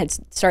I had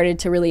started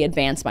to really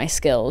advance my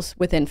skills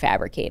within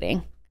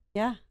fabricating.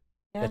 Yeah.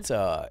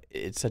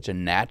 It's such a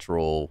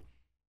natural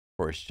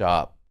for a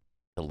shop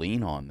to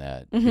lean on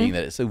that, being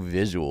that it's so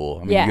visual.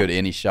 I mean, you go to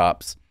any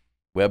shop's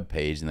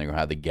webpage and they're going to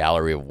have the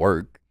gallery of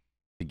work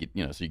to get,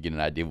 so you get an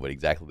idea of what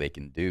exactly they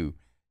can do.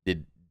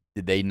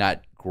 Did they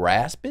not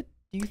grasp it,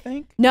 do you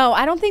think? No,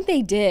 I don't think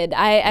they did.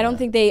 I don't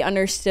think they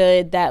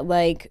understood that,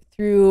 like,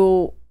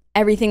 through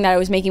everything that I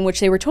was making, which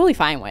they were totally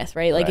fine with,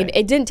 right? Like,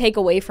 it didn't take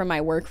away from my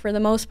work for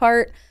the most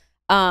part,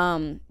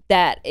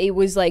 that it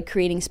was, like,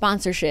 creating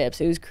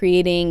sponsorships. It was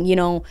creating,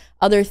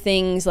 other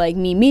things like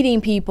me meeting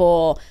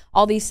people,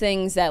 all these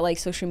things that, like,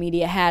 social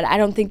media had. I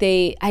don't think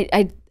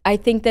I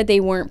think that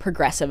they weren't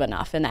progressive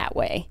enough in that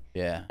way.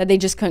 Yeah. That they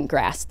just couldn't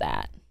grasp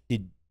that.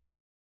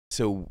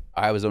 So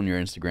I was on your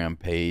Instagram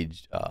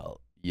page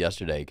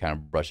yesterday, kind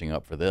of brushing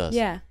up for this.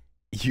 Yeah.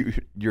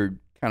 You're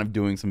kind of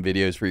doing some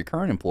videos for your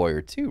current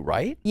employer too,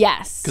 right?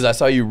 Yes. Because I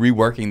saw you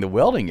reworking the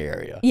welding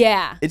area.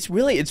 Yeah. It's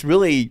really,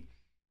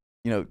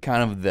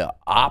 kind of the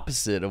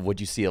opposite of what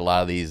you see a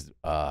lot of these,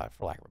 for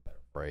lack of a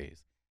better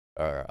phrase,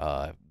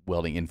 or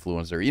welding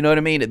influencer. You know what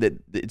I mean?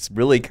 It's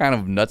really kind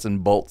of nuts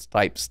and bolts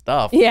type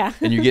stuff. Yeah.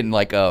 And you're getting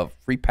like a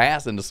free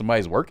pass into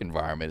somebody's work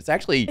environment.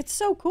 It's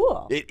so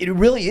cool. It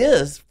really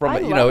is. I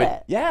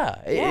love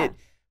it.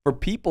 For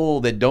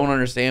people that don't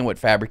understand what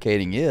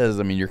fabricating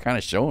is, I mean, you're kind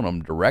of showing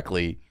them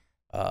directly,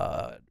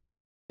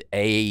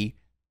 A,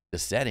 the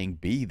setting,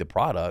 B, the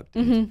product,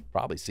 and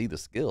probably C, the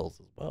skills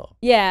as well.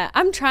 Yeah,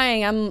 I'm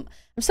trying. I'm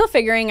still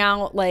figuring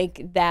out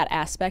like that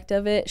aspect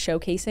of it,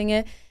 showcasing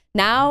it.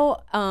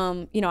 Now,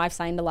 I've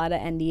signed a lot of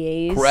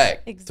NDAs.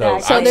 Correct.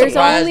 Exactly. So I'm there's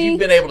surprised only. you've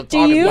been able to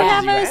talk Do you as much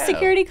have as a you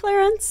security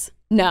clearance?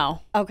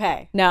 No.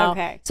 Okay. No.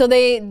 Okay. So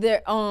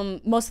they're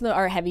most of them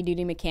are heavy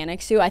duty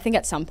mechanics too. I think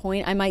at some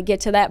point I might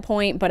get to that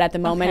point, but at the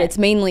moment it's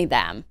mainly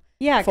them.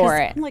 Yeah, for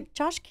it. I'm like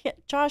Josh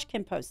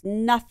can post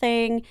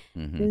nothing,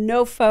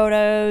 no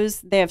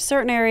photos. They have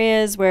certain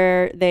areas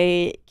where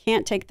they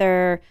can't take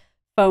their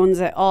phones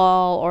at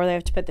all, or they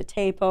have to put the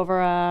tape over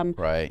them.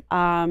 Right.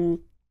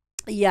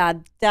 Yeah,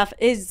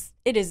 it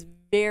is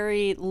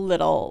very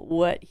little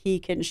what he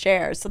can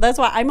share. So that's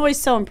why I'm always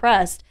so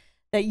impressed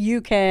that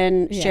you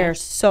can share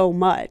so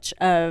much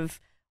of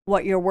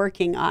what you're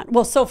working on.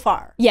 Well, so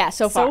far. Yeah,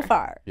 so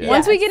far. Yeah.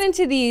 Once we get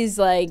into these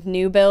like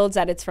new builds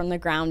that it's from the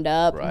ground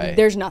up, Right.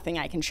 there's nothing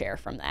I can share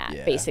from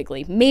that,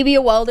 basically. Maybe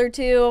a weld or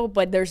two,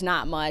 but there's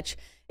not much.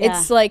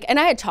 It's like, and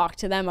I had talked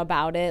to them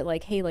about it,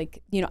 like, hey,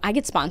 like, you know, I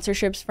get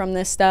sponsorships from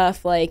this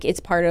stuff. Like, it's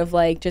part of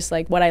like, just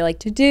like what I like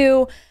to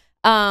do.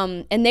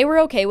 And they were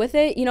okay with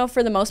it. You know,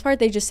 for the most part,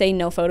 they just say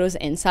no photos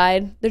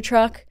inside the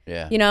truck.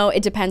 Yeah. You know,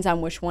 it depends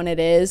on which one it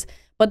is.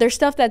 But there's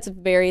stuff that's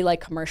very like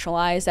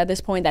commercialized at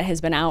this point that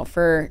has been out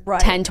for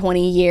 10,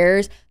 20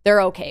 years.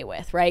 They're okay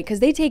with, right?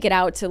 Because they take it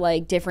out to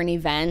like different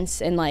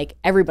events and like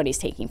everybody's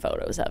taking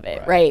photos of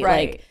it, right?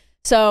 Like,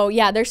 so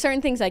yeah, there's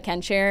certain things I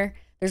can share.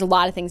 There's a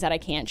lot of things that I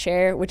can't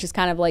share, which is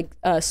kind of like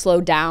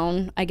slowed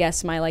down, I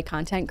guess, my like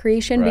content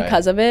creation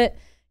because of it,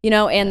 you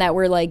know, and that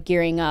we're like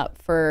gearing up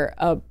for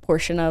a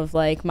portion of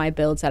like my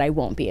builds that I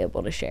won't be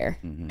able to share.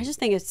 I just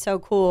think it's so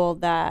cool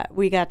that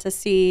we got to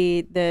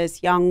see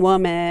this young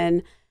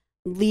woman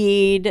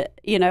lead,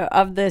 you know,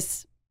 of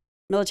this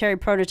military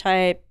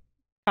prototype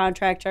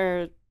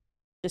contractor,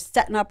 just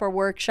setting up her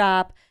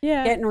workshop,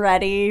 getting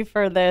ready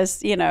for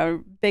this, you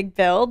know, big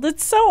build.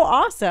 It's so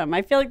awesome.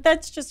 I feel like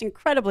that's just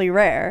incredibly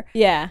rare.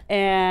 Yeah.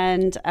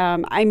 And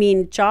I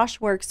mean,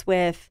 Josh works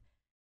with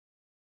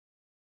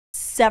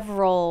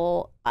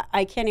several,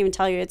 I can't even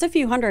tell you, it's a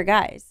few hundred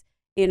guys,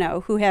 you know,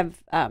 who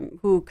have,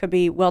 who could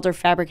be welder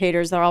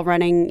fabricators. They're all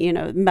running, you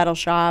know, metal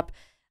shop.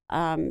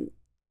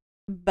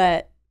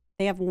 But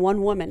they have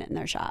one woman in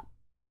their shop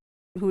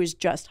who is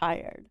just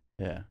hired.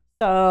 Yeah.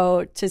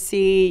 So to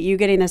see you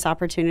getting this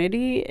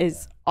opportunity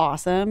is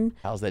awesome.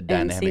 How's that And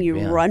dynamic seeing you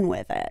been? run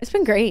with it. It's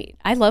been great.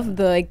 I love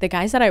the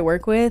guys that I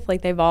work with.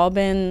 Like they've all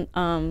been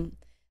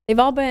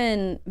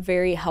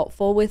very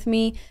helpful with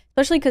me,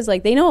 especially because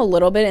like they know a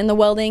little bit in the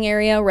welding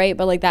area, right?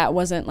 But like that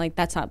wasn't like,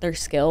 that's not their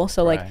skill.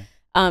 So like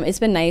it's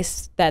been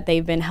nice that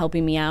they've been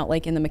helping me out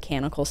like in the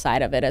mechanical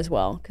side of it as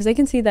well, because they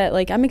can see that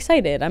like I'm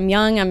excited. I'm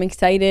young. I'm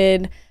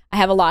excited. I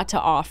have a lot to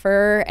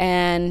offer,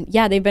 and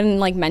yeah, they've been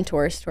like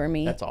mentors for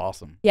me. That's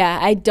awesome. Yeah,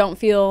 I don't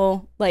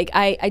feel like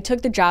I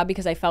took the job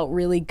because I felt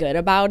really good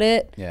about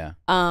it. Yeah.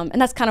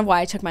 And that's kind of why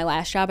I took my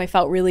last job. I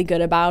felt really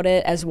good about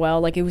it as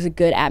well. Like it was a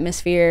good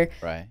atmosphere.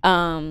 Right.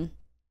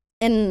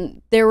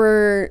 And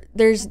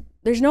there's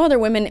no other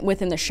women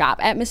within the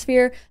shop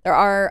atmosphere. There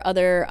are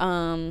other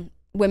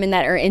women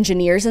that are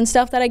engineers and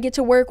stuff that I get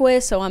to work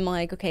with. So I'm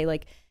like, okay,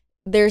 like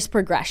there's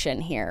progression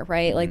here,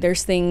 right? Like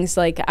there's things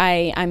like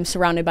I'm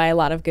surrounded by a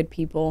lot of good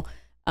people.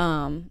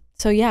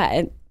 So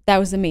yeah, that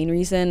was the main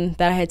reason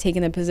that I had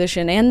taken the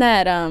position, and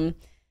that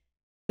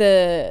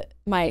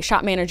my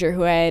shop manager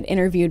who I had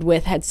interviewed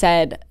with had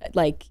said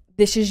like,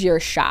 this is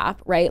your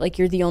shop, right? Like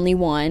you're the only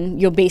one.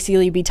 You'll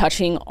basically be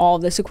touching all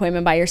of this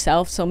equipment by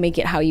yourself. So make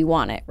it how you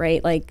want it,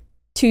 right? Like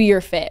to your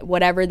fit,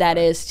 whatever that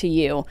is to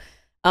you.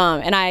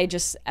 And I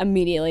just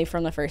immediately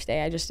from the first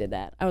day, I just did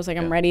that. I was like,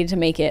 I'm ready to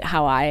make it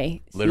how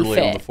I literally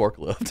see on fit. the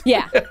forklift.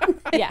 Yeah.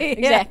 Yeah,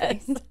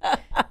 exactly. Yes.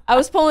 I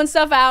was pulling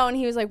stuff out and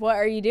he was like, what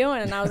are you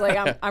doing? And I was like,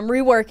 I'm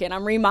reworking,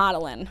 I'm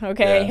remodeling.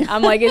 Okay. Yeah.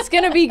 I'm like, it's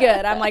going to be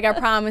good. I'm like, I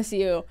promise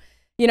you.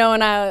 You know,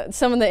 and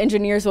some of the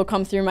engineers will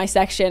come through my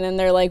section and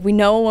they're like, we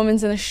know a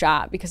woman's in the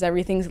shop because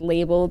everything's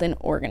labeled and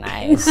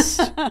organized.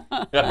 And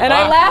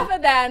I laugh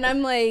at that and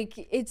I'm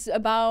like, it's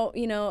about,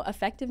 you know,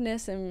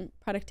 effectiveness and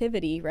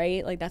productivity,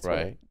 right? Like that's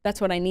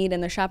what I need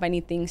in the shop. I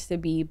need things to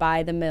be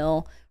by the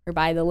mill or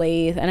by the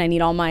lathe, and I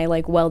need all my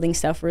like welding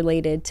stuff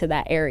related to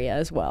that area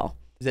as well.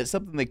 Is that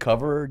something they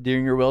cover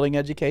during your welding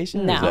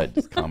education? No. Or is that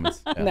just common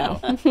sense? No.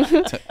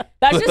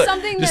 That's just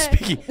something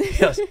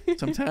yes,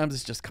 sometimes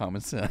it's just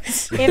common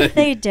sense. If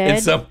they did.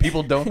 And some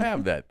people don't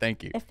have that.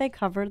 Thank you. If they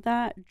covered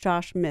that,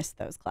 Josh missed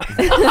those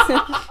classes.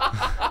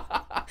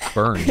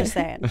 Burned. Just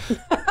saying.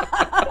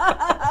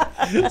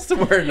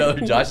 Somewhere or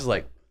another, Josh is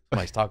like,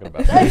 somebody's talking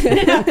about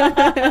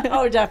that.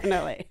 Oh,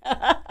 definitely.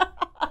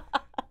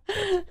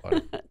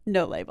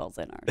 No labels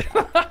in ours.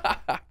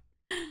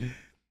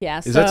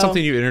 Yeah. Is that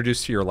something you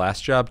introduced to your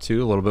last job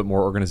too? A little bit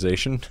more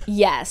organization?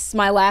 Yes,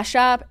 my last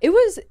shop, it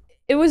was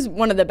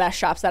one of the best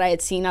shops that I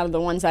had seen out of the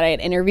ones that I had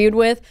interviewed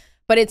with,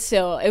 but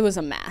it was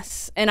a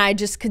mess. And I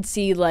just could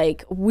see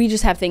like, we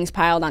just have things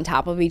piled on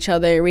top of each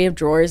other. We have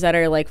drawers that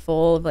are like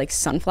full of like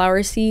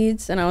sunflower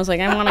seeds. And I was like,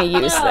 I want to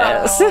use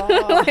this.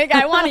 Like,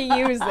 I want to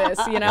use this,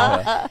 you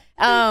know?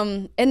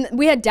 And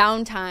we had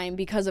downtime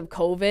because of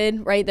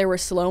COVID, right? There were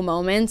slow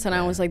moments. And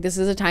I was like, this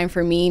is a time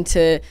for me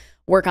to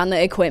work on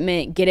the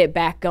equipment, get it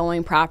back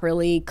going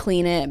properly,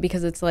 clean it,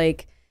 because it's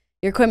like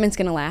your equipment's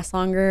going to last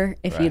longer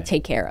if you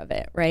take care of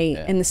it, right?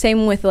 And the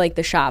same with like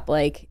the shop.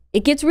 Like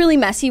it gets really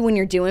messy when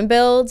you're doing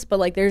builds, but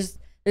like there's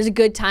a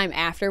good time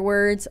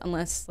afterwards,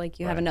 unless like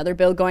you have another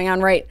build going on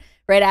right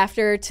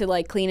after, to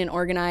like clean and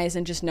organize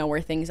and just know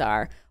where things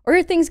are,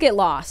 or things get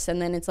lost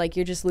and then it's like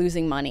you're just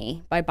losing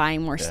money by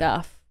buying more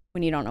stuff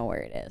when you don't know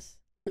where it is.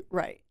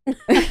 Right.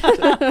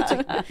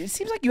 It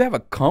seems like you have a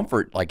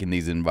comfort like in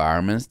these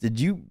environments. Did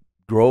you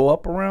grow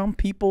up around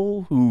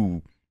people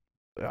who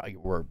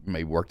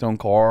maybe worked on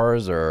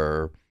cars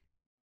or?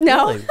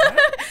 No, really?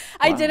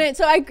 I didn't.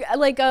 So I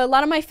like a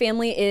lot of my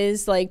family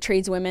is like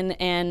tradeswomen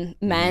and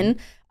men.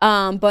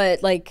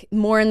 but like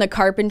more in the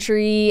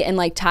carpentry and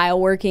like tile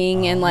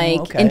working and like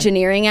okay.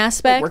 engineering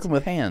aspect. Working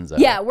with hands. Though.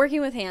 Yeah,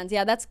 working with hands.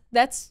 Yeah,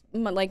 that's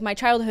like my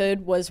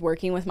childhood was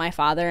working with my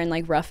father in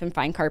like rough and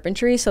fine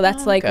carpentry. So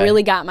that's like okay.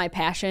 really got my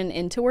passion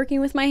into working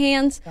with my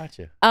hands.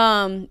 Gotcha.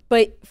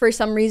 But for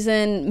some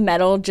reason,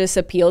 metal just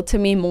appealed to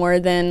me more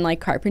than like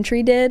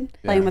carpentry did.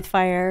 Playing with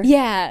fire.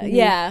 Yeah,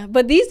 yeah.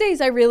 But these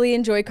days I really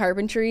enjoy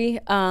carpentry.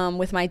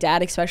 With my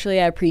dad especially,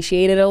 I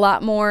appreciate it a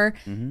lot more,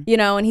 you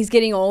know, and he's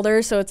getting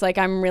older. So it's like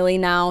I'm really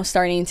now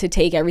starting to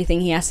take everything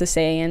he has to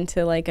say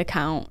into like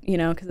account, you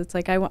know, because it's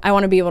like I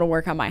want to be able to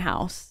work on my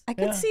house. I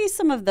could see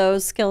some of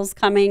those skills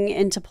coming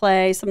into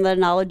play, some of the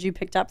knowledge you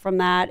picked up from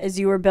that as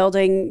you were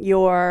building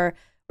your,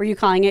 were you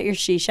calling it your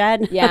she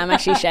shed? Yeah, my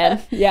she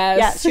shed. Yes.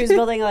 Yeah, she was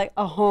building like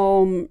a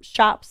home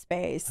shop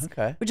space,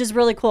 which is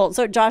really cool.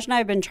 So Josh and I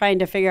have been trying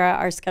to figure out,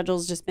 our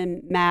schedule's just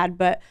been mad,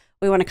 but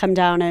we want to come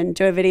down and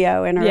do a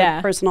video in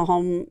our personal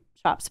home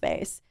shop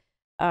space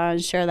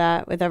and share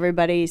that with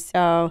everybody.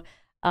 So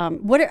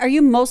what are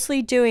you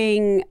mostly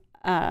doing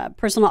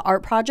personal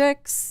art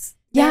projects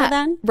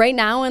then? Right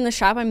now in the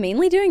shop, I'm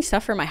mainly doing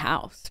stuff for my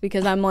house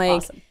because I'm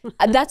like,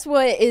 that's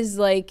what is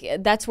like,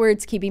 that's where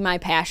it's keeping my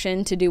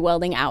passion to do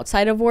welding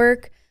outside of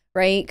work,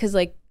 right? Because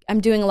like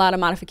I'm doing a lot of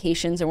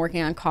modifications and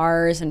working on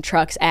cars and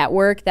trucks at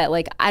work that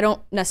like I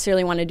don't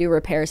necessarily want to do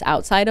repairs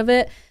outside of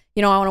it.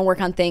 You know, I want to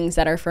work on things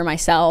that are for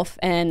myself,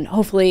 and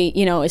hopefully,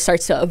 you know, it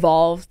starts to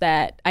evolve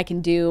that I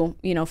can do,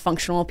 you know,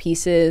 functional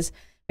pieces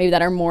maybe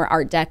that are more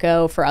art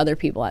deco for other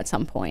people at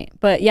some point.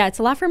 But yeah, it's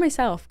a lot for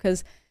myself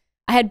because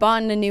I had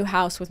bought a new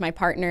house with my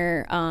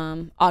partner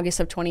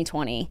August of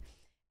 2020.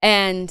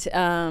 And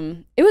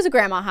it was a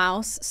grandma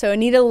house, so it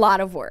needed a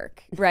lot of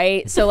work,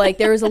 right? So like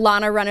there was a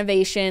lot of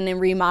renovation and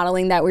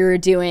remodeling that we were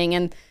doing.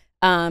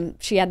 And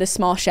she had this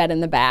small shed in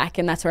the back,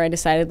 and that's where I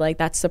decided like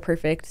that's the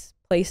perfect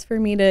place for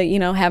me to, you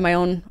know, have my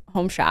own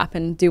home shop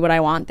and do what I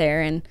want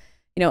there and,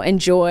 you know,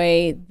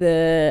 enjoy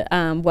the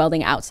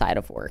welding outside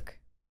of work.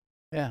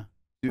 Yeah.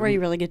 Where you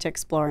really get to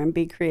explore and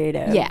be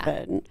creative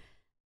and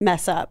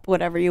mess up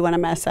whatever you want to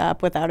mess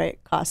up without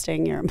it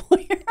costing your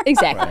employer.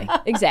 Exactly.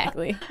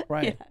 Exactly.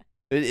 Right.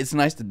 Yeah. It's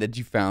nice that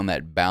you found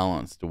that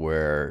balance to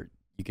where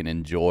you can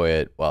enjoy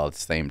it while at the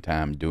same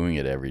time doing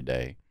it every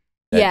day.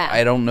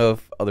 I don't know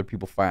if other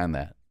people find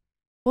that.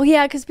 Well,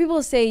 yeah, because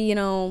people say, you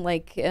know,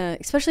 like,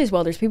 especially as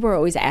welders, people are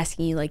always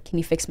asking you, like, can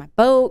you fix my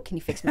boat? Can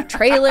you fix my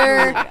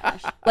trailer? Oh my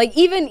gosh. Like,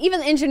 even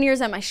the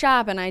engineers at my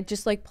shop, and I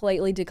just, like,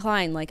 politely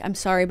decline. Like, I'm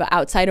sorry, but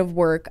outside of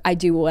work, I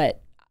do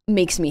what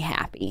makes me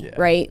happy,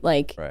 right?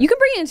 Like, you can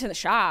bring it into the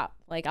shop.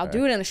 Like, I'll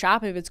do it in the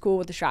shop if it's cool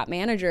with the shop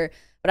manager.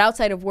 But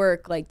outside of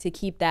work, like, to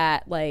keep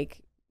that, like,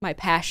 my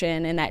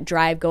passion and that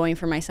drive going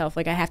for myself,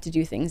 like, I have to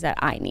do things that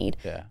I need,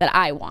 that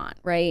I want,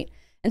 right?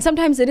 And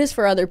sometimes it is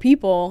for other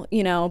people,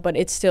 you know, but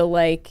it's still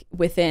like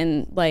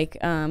within like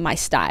my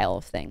style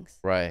of things.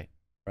 Right,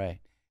 right.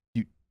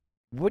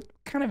 What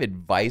kind of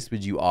advice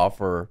would you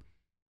offer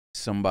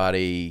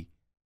somebody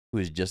who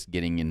is just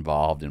getting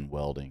involved in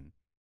welding?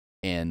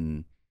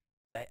 And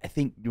I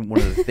think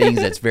one of the things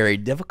that's very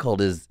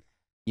difficult is,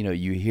 you know,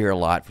 you hear a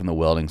lot from the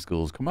welding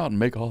schools, come out and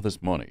make all this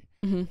money.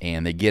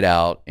 And they get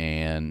out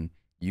and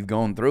you've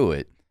gone through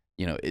it.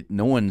 You know,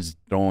 no one's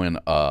throwing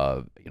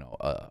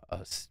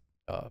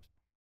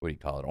what do you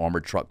call it,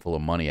 armored truck full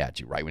of money at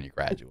you right when you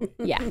graduate.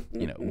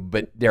 You know,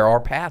 but there are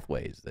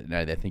pathways, and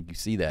I think you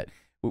see that.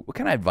 What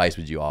kind of advice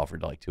would you offer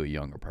to a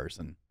younger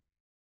person?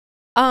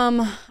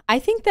 I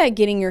think that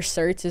getting your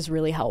certs is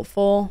really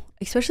helpful,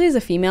 especially as a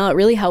female. It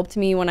really helped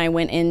me when I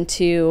went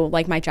into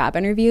like my job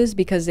interviews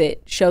because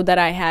it showed that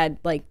I had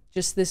like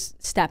just this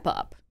step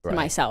up to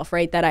myself,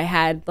 right? That I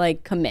had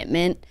like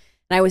commitment,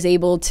 and I was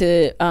able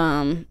to,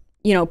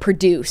 you know,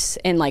 produce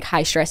in like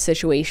high stress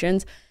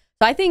situations.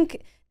 So I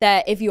think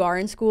that if you are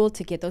in school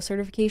to get those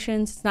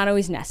certifications, it's not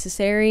always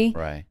necessary.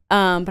 Right.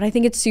 But I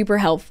think it's super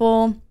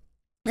helpful.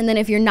 And then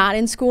if you're not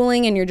in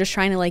schooling and you're just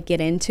trying to like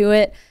get into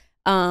it,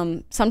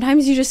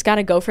 sometimes you just got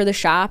to go for the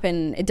shop,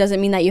 and it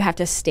doesn't mean that you have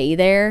to stay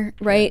there,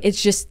 right?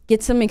 It's just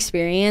get some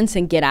experience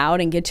and get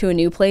out and get to a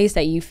new place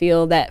that you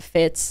feel that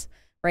fits,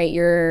 right?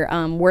 Your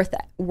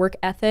work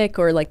ethic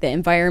or like the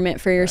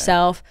environment for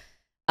yourself.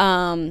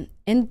 And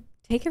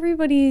take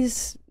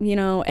everybody's, you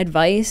know,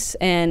 advice,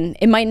 and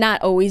it might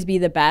not always be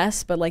the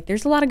best, but like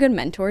there's a lot of good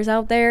mentors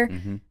out there.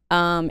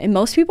 And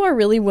most people are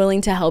really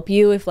willing to help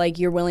you if like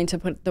you're willing to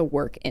put the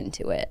work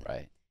into it.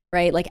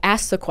 Right? Like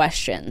ask the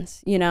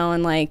questions, you know,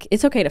 and like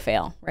it's okay to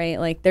fail, right?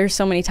 Like there's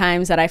so many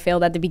times that I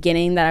failed at the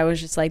beginning that I was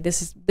just like,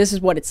 this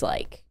is what it's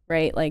like,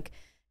 right? Like,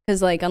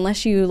 because like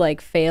unless you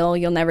like fail,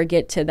 you'll never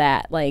get to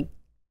that like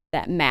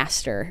that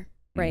master,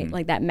 right?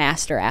 Like that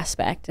master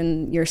aspect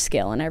and your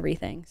skill and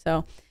everything.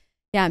 So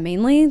yeah,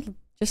 mainly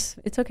just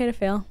it's okay to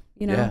fail,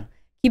 you know.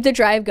 Keep the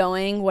drive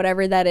going,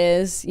 whatever that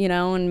is, you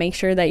know, and make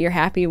sure that you're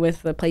happy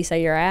with the place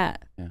that you're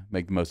at.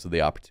 Make the most of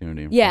the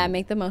opportunity.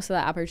 Make the most of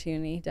the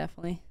opportunity,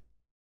 definitely.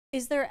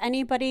 Is there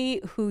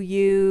anybody who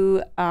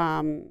you,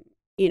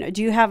 you know,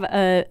 do you have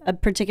a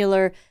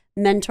particular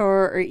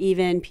mentor or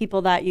even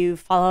people that you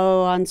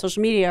follow on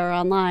social media or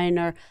online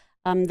or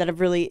that have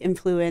really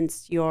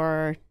influenced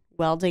your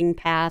welding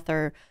path,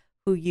 or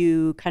who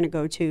you kind of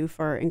go to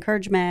for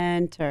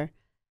encouragement? Or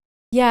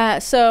Yeah,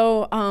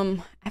 so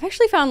I've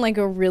actually found like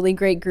a really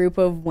great group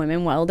of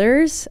women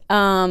welders.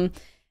 And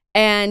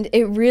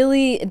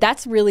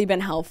that's really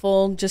been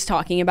helpful, just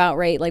talking about,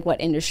 right, like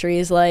what industry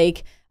is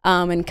like,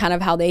 and kind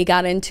of how they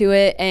got into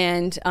it.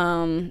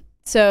 And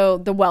so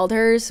the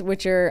welders,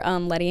 which are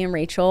Letty and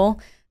Rachel,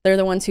 they're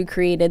the ones who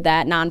created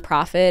that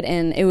nonprofit.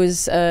 And it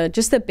was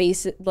just the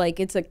basic,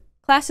 like it's a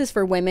classes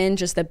for women,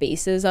 just the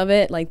bases of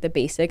it, like the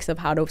basics of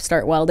how to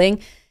start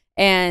welding.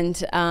 And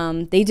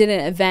they did an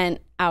event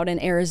out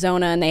in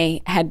Arizona, and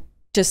they had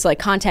just like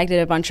contacted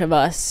a bunch of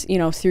us,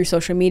 through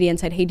social media and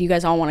said, hey, do you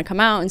guys all want to come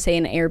out and stay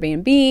in an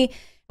Airbnb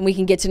and we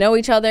can get to know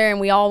each other? And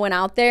we all went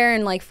out there,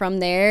 and like from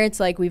there, it's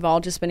like we've all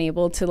just been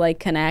able to like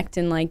connect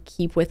and like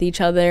keep with each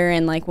other,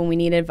 and like when we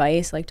need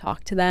advice, like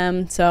talk to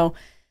them. So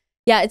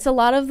yeah, it's a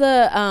lot of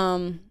the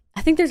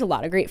I think there's a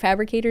lot of great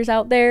fabricators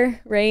out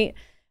there, right?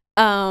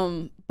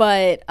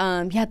 But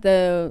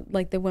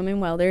the women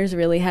welders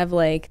really have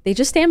like, they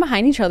just stand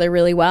behind each other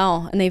really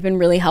well, and they've been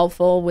really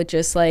helpful with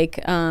just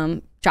like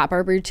job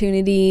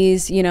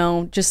opportunities,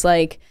 just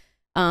like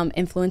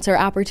influencer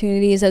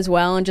opportunities as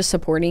well, and just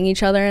supporting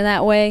each other in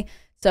that way.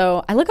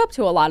 So I look up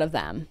to a lot of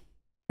them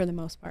for the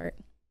most part.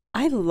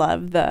 I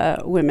love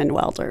the women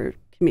welder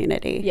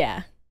community.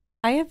 Yeah.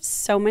 I have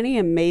so many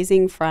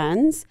amazing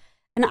friends,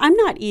 and I'm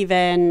not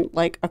even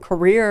like a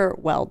career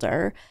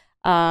welder.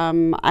 I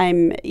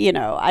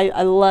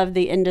love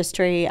the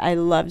industry. I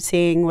love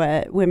seeing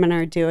what women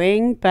are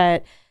doing,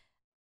 but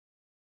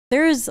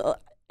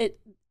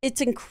it's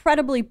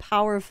incredibly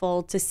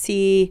powerful to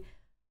see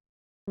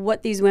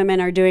what these women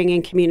are doing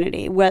in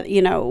community,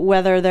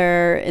 whether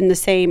they're in the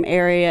same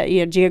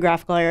area,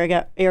 geographical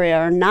area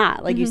or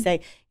not. Like you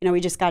say, we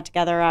just got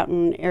together out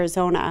in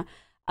Arizona.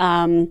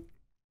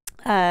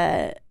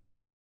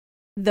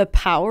 The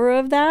power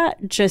of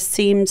that just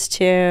seems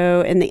to,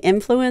 and the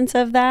influence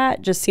of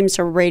that just seems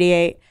to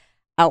radiate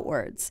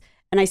outwards.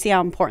 And I see how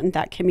important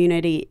that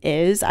community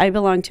is. I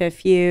belong to a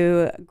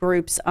few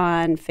groups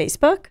on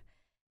Facebook,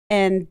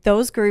 and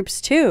those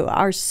groups too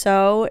are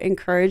so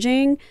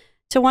encouraging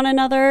to one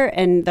another,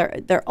 and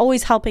they're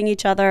always helping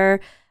each other.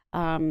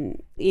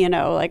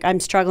 Like, I'm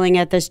struggling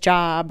at this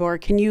job, or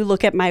can you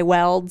look at my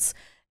welds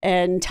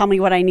and tell me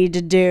what I need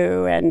to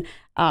do? And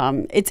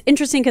it's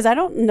interesting because I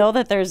don't know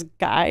that there's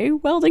guy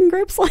welding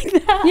groups like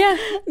that. Yeah,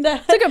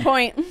 that's a good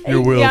point.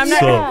 Your weld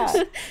sucks.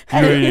 You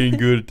ain't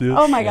good at this.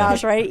 Oh my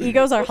gosh, right?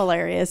 Egos are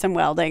hilarious in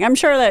welding. I'm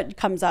sure that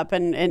comes up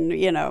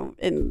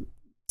in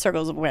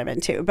circles of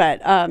women too.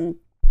 But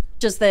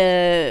just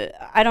the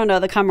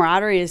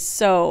camaraderie is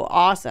so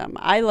awesome.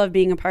 I love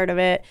being a part of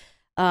it.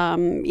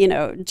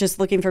 Just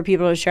looking for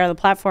people to share the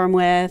platform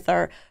with,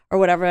 or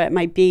whatever it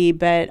might be.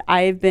 But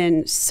I've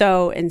been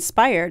so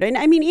inspired. And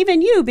I mean,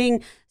 even you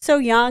being so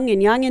young in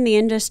the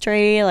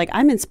industry, like,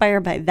 I'm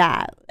inspired by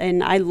that.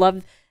 And I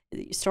love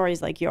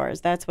stories like yours.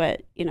 That's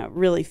what,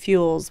 really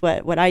fuels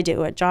what I do,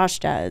 what Josh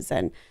does.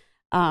 And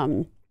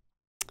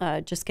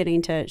just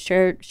getting to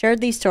share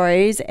these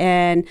stories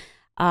and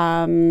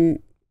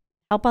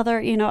help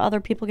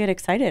other people get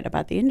excited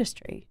about the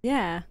industry.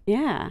 Yeah.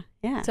 Yeah.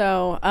 Yeah.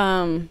 So,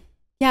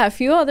 a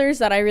few others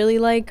that I really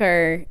like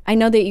are, I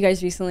know that you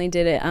guys recently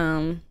did it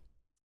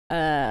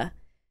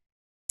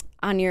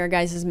on your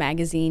guys'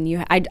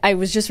 magazine. I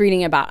was just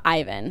reading about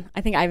Ivan.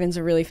 I think Ivan's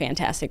a really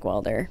fantastic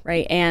welder,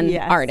 right? And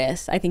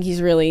artist. I think he's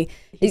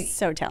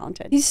so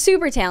talented. He's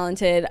super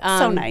talented.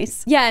 So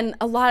nice. Yeah,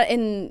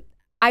 and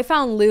I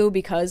found Lou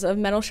because of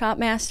Metal Shop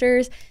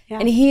Masters,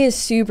 and he is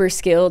super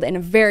skilled and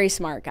a very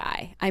smart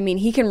guy. I mean,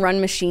 he can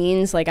run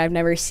machines like I've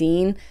never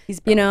seen.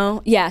 He's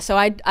so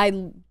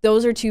I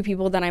those are two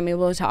people that I'm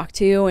able to talk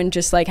to and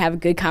just like have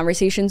good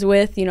conversations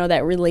with,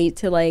 that relate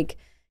to like,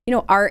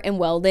 art and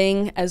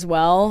welding as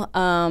well.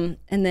 And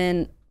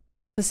then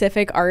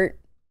Pacific Arc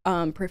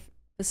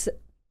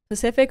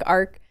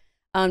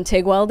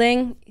TIG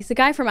welding. He's a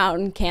guy from out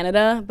in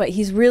Canada, but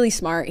he's really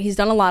smart. He's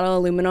done a lot of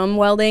aluminum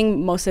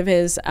welding most of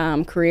his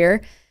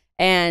career,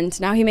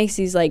 and now he makes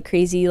these like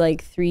crazy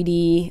like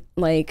 3D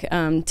like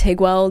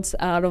TIG welds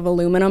out of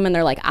aluminum, and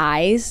they're like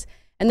eyes,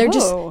 and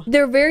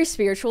they're very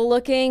spiritual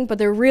looking, but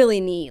they're really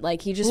neat.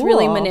 Like, he just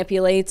really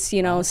manipulates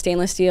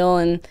stainless steel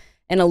and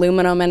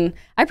aluminum, and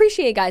I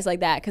appreciate guys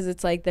like that because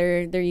it's like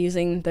they're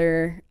using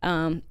their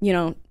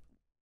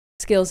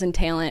skills and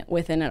talent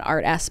within an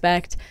art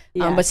aspect,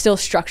 but still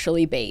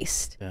structurally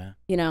based.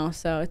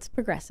 So it's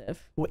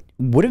progressive.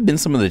 What have been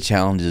some of the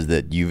challenges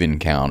that you've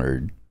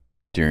encountered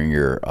during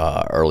your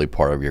early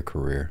part of your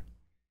career?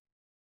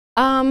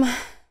 I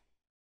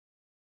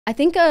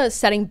think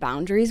setting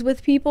boundaries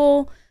with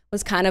people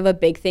was kind of a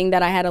big thing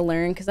that I had to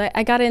learn, because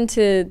I got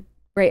into,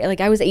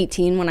 I was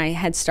 18 when I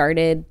had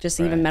started just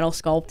even metal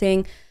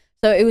sculpting.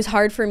 So it was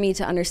hard for me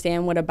to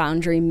understand what a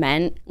boundary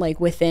meant, like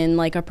within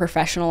like a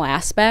professional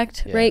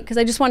aspect, right? Because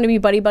I just wanted to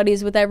be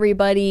buddies with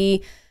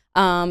everybody,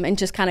 and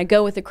just kind of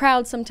go with the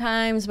crowd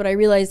sometimes. But I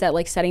realized that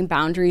like setting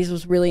boundaries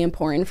was really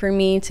important for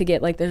me to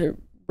get like the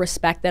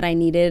respect that I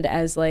needed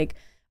as like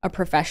a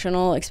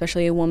professional,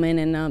 especially a woman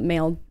in a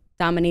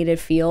male-dominated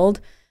field.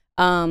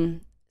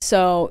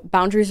 So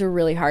boundaries were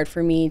really hard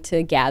for me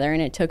to gather,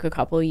 and it took a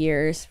couple of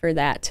years for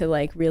that to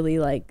like really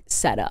like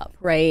set up,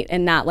 right?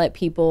 And not let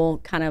people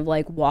kind of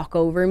like walk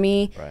over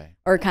me, Right.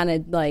 or kind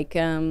of like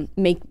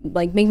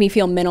make me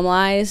feel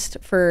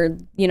minimalized for,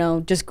 you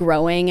know, just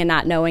growing and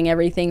not knowing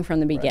everything from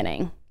the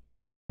beginning.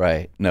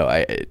 Right. No,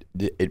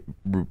 it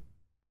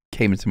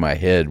came into my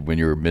head when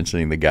you were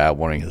mentioning the guy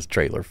wanting his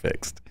trailer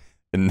fixed,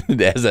 and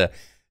as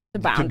The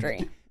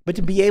boundary. But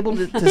to be able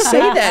to say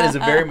that is a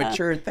very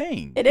mature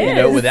thing. It You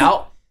know, is.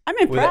 without I'm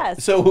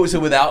impressed. so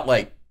without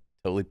like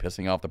totally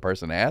pissing off the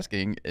person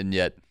asking, and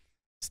yet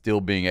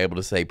still being able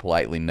to say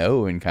politely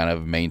no and kind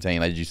of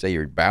maintain, as you say,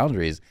 your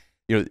boundaries.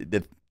 You know,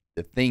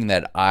 the thing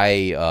that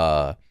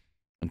I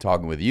am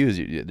talking with you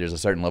is there's a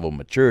certain level of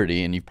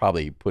maturity, and you've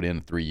probably put in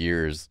 3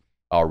 years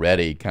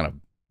already, kind of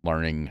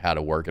learning how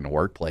to work in a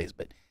workplace.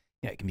 But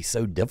you know, it can be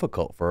so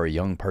difficult for a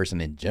young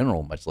person in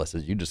general, much less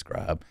as you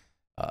describe.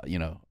 You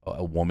know,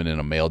 a woman in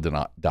a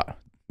male-dominated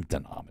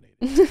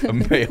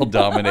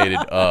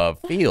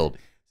field.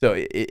 So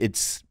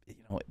it's, you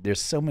know, there's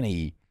so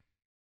many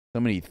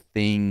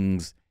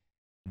things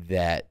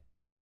that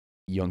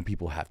young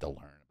people have to learn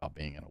about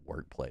being in a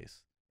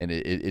workplace, and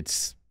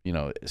it's, you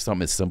know,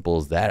 something as simple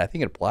as that. I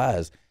think it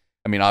applies.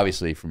 I mean,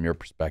 obviously from your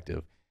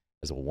perspective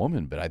as a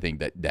woman, but I think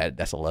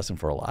that's a lesson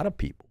for a lot of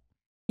people.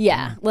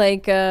 Yeah,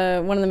 like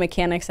one of the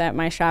mechanics at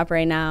my shop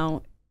right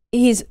now,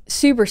 he's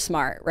super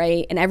smart,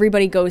 right? And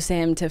everybody goes to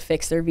him to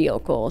fix their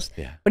vehicles.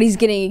 Yeah. But he's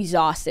getting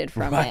exhausted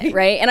from Right. it,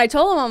 right? And I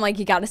told him, I'm like,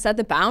 you got to set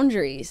the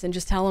boundaries and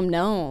just tell him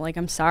no. Like,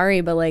 I'm sorry,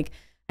 but like,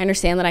 I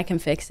understand that I can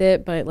fix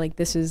it, but like,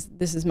 this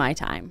is my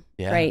time,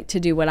 Yeah. right? To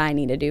do what I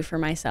need to do for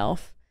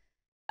myself.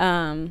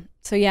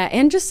 So yeah,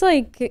 and just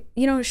like,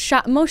 you know,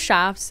 most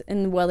shops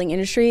in the welding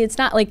industry, it's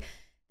not like,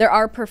 there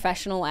are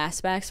professional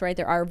aspects, right?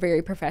 There are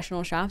very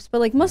professional shops,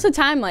 but like most of the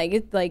time, like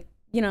it's like,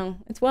 you know,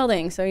 it's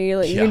welding, so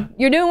you're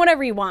doing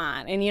whatever you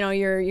want, and you know,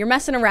 you're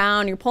messing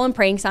around, you're pulling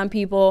pranks on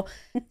people.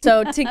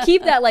 So to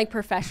keep that like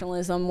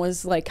professionalism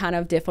was like kind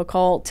of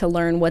difficult to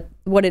learn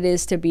what it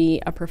is to be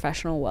a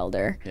professional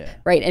welder,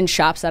 right? In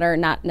shops that are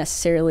not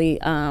necessarily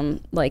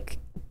like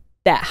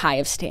that high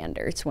of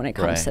standards when it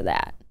comes to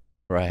that.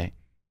 Right.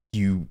 Do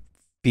you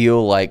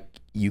feel like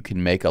you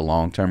can make a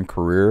long-term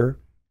career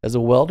as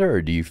a welder,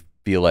 or do you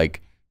feel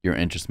like your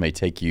interest may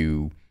take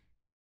you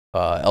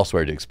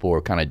elsewhere to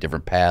explore kind of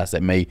different paths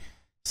that may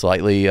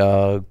slightly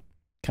go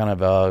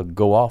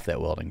off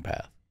that welding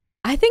path?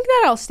 I think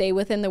that I'll stay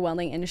within the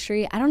welding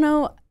industry. I don't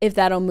know if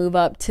that'll move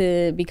up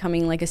to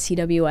becoming like a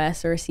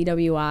CWS or a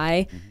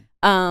CWI.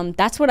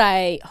 That's what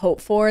I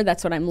hope for.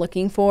 That's what I'm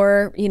looking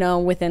for, you know,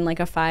 within like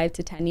a 5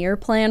 to 10 year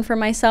plan for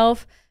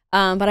myself.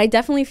 But I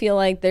definitely feel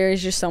like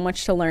there's just so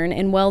much to learn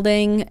in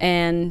welding,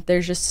 and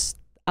there's just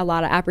a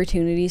lot of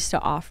opportunities to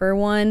offer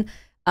one.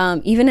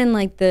 Even in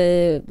like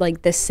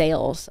the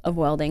sales of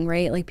welding,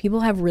 right? Like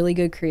people have really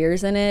good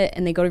careers in it,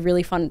 and they go to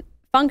really fun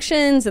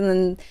functions, and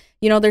then,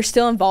 you know, they're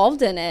still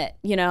involved in it,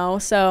 you know?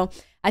 So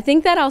I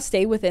think that I'll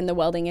stay within the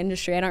welding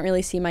industry. I don't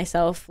really see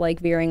myself like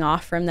veering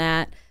off from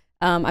that.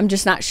 I'm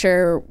just not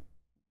sure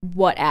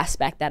what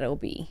aspect that it'll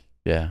be.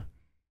 Yeah.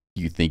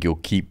 Do you think you'll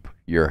keep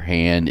your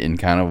hand in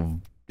kind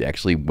of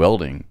actually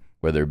welding,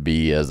 whether it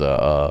be as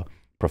a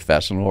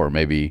professional or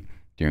maybe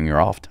during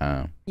your off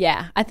time?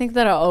 Yeah, I think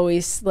that I'll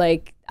always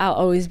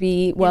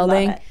be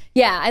welding. love it.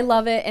 Yeah, I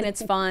love it, and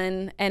it's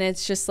fun, and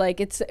it's just like,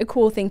 it's a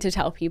cool thing to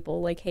tell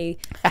people, like, hey,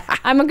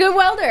 I'm a good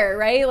welder,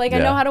 right? Like I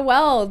know how to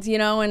weld, you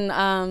know,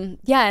 and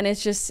yeah, and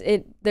it's just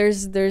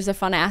there's a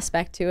fun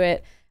aspect to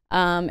it,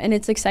 and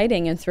it's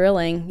exciting and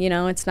thrilling, you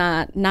know. It's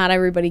not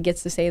everybody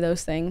gets to say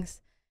those things,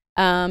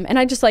 and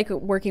I just like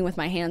working with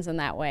my hands in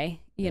that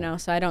way, you know.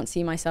 So I don't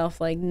see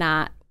myself like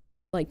not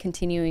like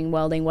continuing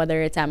welding,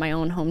 whether it's at my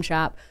own home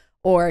shop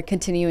or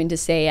continuing to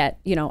stay at,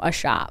 you know, a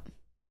shop.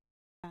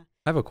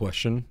 I have a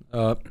question.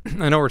 I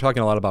know we're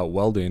talking a lot about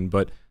welding,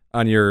 but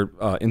on your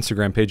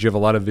Instagram page, you have a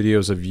lot of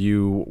videos of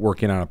you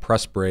working on a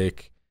press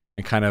brake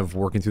and kind of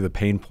working through the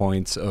pain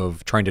points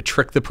of trying to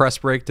trick the press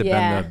brake to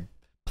bend the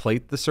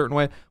plate the certain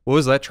way. What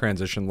was that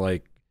transition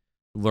like,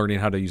 learning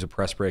how to use a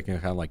press brake and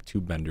kind of like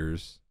tube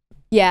benders?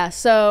 Yeah,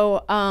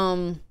 so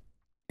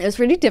it was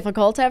pretty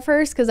difficult at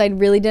first because I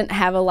really didn't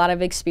have a lot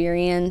of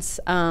experience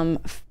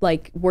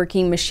like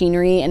working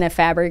machinery in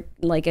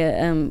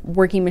a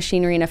working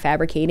machinery in a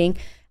fabricating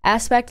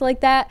aspect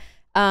like that.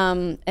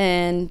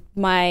 And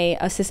my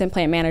assistant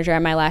plant manager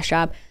at my last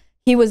job,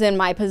 he was in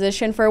my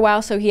position for a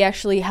while, so he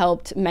actually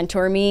helped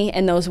mentor me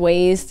in those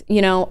ways,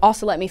 you know,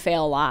 also let me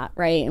fail a lot,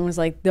 right? And was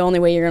like, the only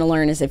way you're gonna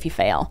learn is if you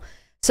fail.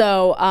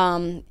 So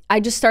I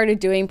just started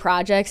doing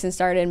projects and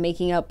started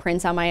making up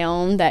prints on my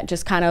own that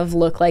just kind of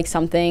look like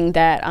something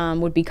that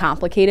would be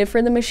complicated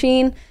for the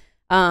machine,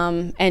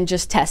 and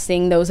just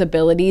testing those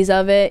abilities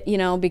of it, you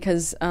know,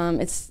 because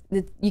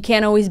you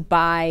can't always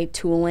buy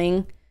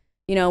tooling,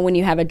 you know, when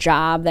you have a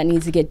job that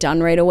needs to get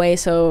done right away.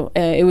 So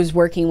it was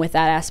working with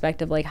that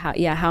aspect of like, how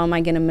am I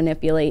going to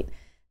manipulate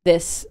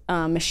this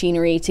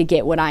machinery to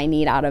get what I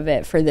need out of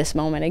it for this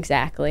moment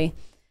exactly.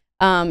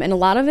 And a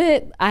lot of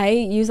it, I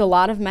use a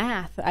lot of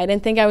math. I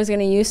didn't think I was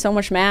going to use so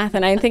much math,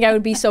 and I didn't think I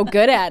would be so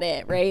good at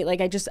it, right?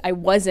 Like I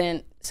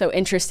wasn't so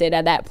interested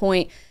at that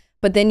point.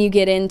 But then you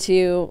get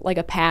into like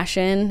a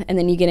passion, and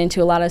then you get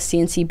into a lot of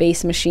CNC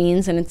based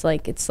machines, and it's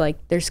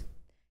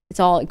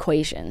all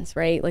equations,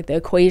 right? Like the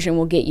equation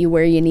will get you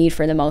where you need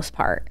for the most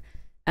part.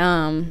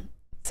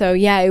 So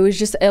yeah, it was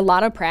just a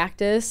lot of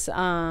practice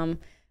of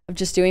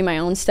just doing my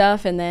own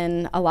stuff, and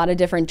then a lot of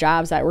different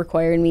jobs that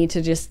required me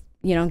to just,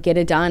 get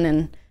it done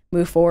and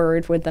move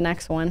forward with the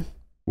next one.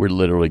 We're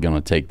literally going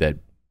to take that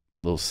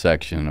little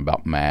section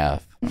about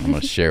math. I'm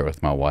going to share it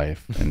with my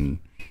wife, and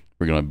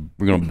we're going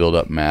to build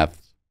up math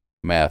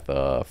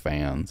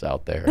fans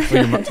out there.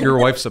 Your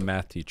wife's a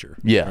math teacher.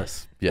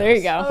 Yes. There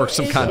you go. For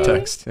some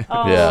context.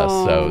 Yeah,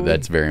 so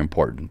that's very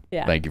important.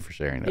 Yeah. Thank you for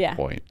sharing that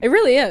point. It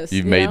really is.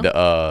 You've made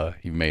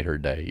her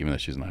day, even though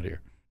she's not here.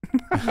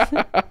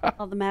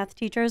 All the math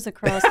teachers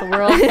across the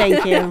world,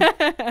 thank you.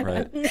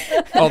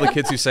 Right. All the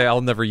kids who say, I'll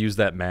never use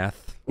that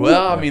math.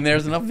 Well, I mean,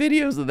 there's enough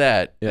videos of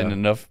that and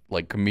enough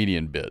like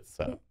comedian bits.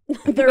 So.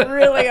 There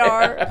really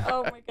are.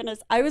 Oh my goodness.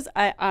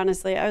 I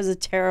honestly was a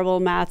terrible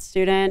math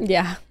student.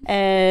 Yeah.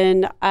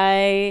 And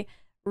I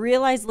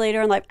realized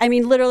later in life, I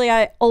mean, literally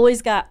I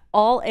always got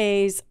all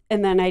A's,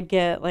 and then I'd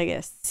get like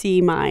a C-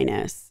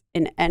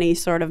 in any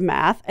sort of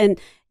math. And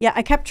yeah,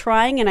 I kept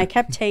trying, and I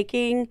kept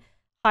taking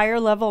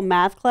higher level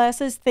math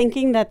classes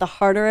thinking that the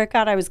harder it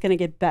got, I was going to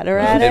get better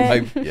at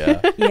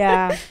it.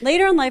 Yeah.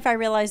 Later in life, I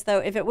realized though,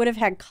 if it would have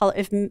had color,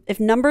 if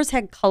numbers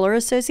had color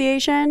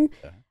association,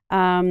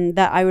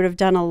 that I would have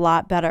done a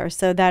lot better.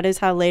 So that is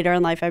how later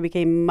in life I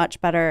became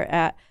much better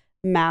at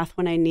math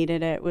when I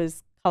needed it,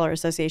 was color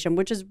association,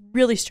 which is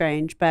really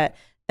strange, but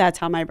that's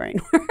how my brain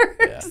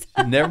works.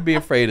 Yeah. Never be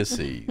afraid of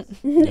C's.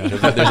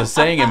 There's a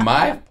saying in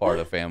my part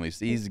of family,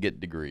 C's get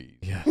degrees.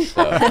 Yeah.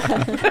 So.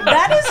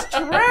 That is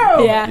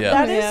true. Yeah.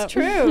 That is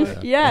true.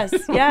 Yeah.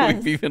 Yes.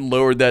 We've even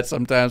lowered that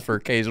sometimes for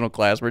occasional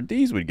class where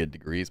D's would get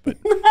degrees, but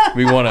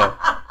we want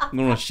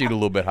to shoot a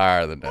little bit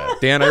higher than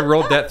that. Dan, I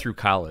rode that through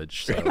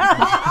college. So.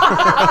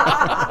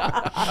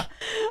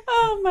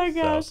 Oh my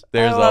gosh. So,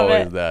 there's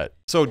always that.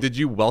 So did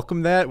you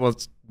welcome that?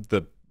 Was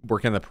the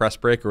working on the press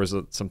break, or was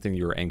it something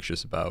you were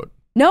anxious about?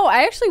 No,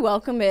 I actually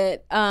welcome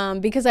it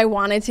because I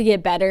wanted to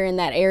get better in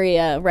that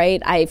area,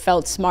 right? I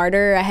felt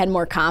smarter, I had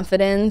more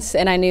confidence,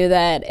 and I knew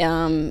that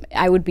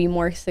I would be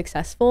more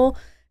successful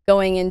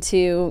going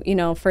into,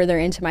 further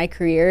into my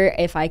career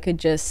if I could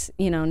just,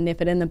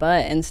 nip it in the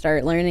butt and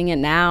start learning it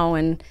now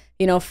and,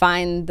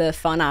 find the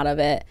fun out of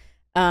it.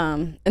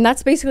 And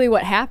that's basically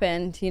what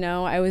happened.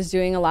 I was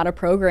doing a lot of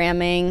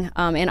programming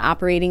and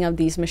operating of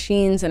these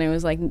machines, and it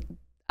was like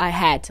I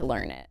had to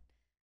learn it.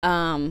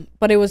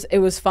 But it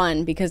was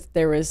fun because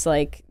there was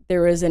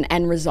an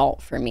end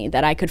result for me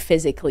that I could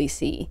physically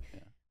see.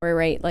 Where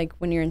right, like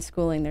when you're in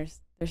schooling, there's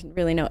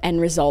really no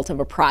end result of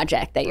a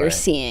project that you're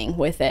seeing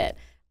with it.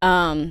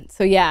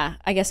 So yeah,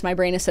 I guess my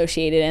brain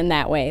associated in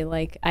that way.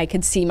 Like I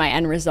could see my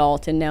end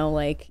result and know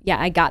like,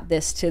 yeah, I got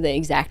this to the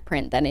exact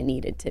print that it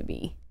needed to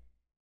be.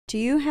 Do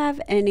you have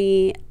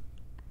any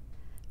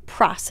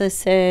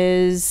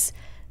processes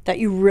that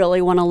you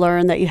really want to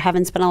learn that you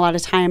haven't spent a lot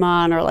of time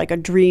on, or like a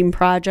dream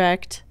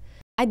project?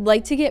 I'd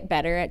like to get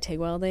better at TIG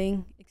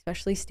welding,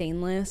 especially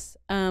stainless.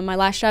 My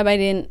last job, I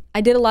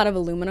did a lot of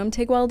aluminum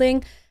TIG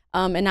welding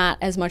and not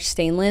as much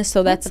stainless.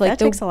 So that's that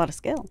takes a lot of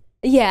skill.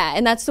 Yeah,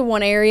 and that's the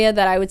one area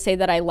that I would say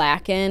that I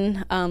lack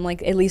in,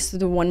 like at least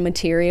the one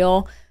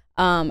material.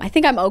 I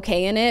think I'm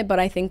okay in it, but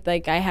I think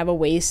like I have a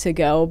ways to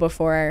go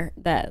before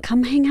that.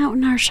 Come hang out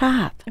in our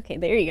shop. Okay,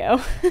 there you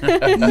go.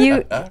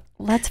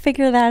 Let's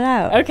figure that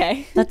out.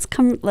 Okay. Let's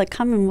come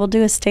and we'll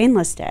do a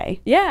stainless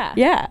day. Yeah.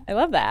 Yeah. I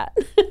love that.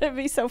 It'd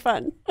be so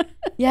fun.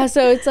 Yeah,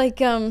 so it's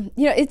like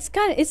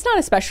it's not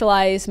a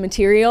specialized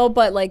material,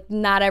 but like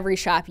not every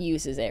shop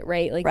uses it,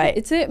 right? Like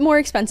it's a more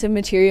expensive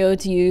material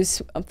to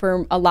use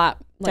for a lot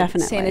like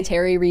Definitely.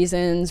 Sanitary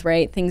reasons,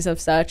 right? Things of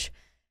such.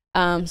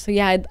 So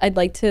yeah, I'd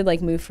like to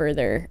like move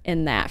further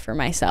in that for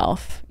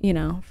myself,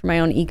 for my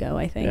own ego,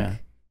 I think. Yeah.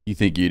 You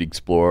think you'd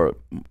explore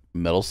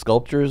metal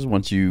sculptures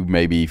once you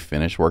maybe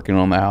finish working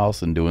on the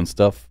house and doing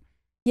stuff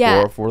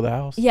for the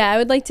house? Yeah, I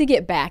would like to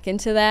get back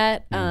into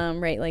that.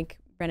 Right, like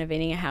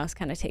renovating a house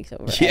kind of takes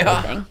over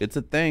everything. It's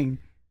a thing.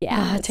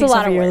 Yeah, it takes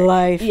over your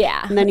life.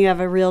 Yeah. And then you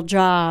have a real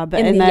job.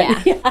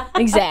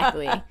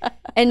 Exactly.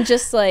 And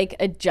just like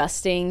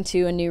adjusting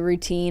to a new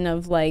routine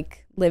of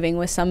like living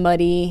with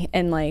somebody,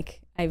 and like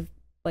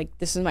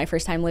this is my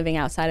first time living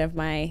outside of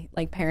my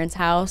like parents'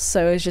 house,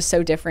 so it was just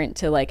so different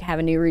to like have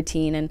a new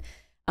routine and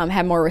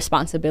have more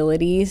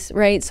responsibilities,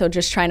 right? So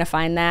just trying to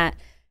find that.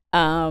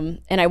 And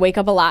I wake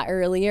up a lot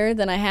earlier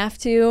than I have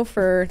to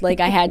for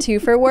I had to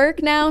for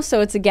work now.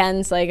 So it's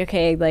like,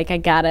 okay, like I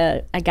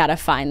gotta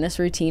find this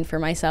routine for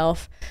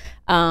myself.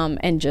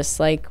 And just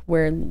like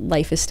where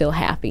life is still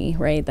happy,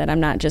 right? That I'm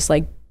not just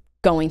like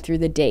going through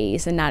the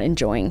days and not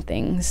enjoying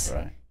things.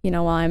 Right.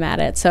 while I'm at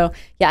it. So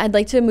yeah, I'd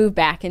like to move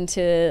back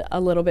into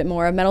a little bit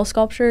more of metal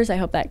sculptures. I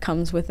hope that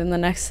comes within the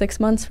next 6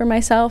 months for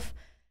myself.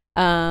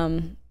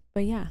 But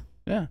yeah.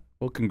 Yeah.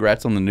 Well,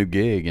 congrats on the new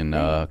gig and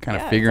kind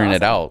of figuring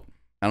it out.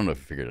 I don't know if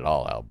you figured it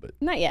all out, but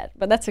not yet,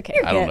 but that's okay.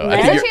 I don't know.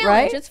 It's a challenge.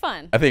 Right? It's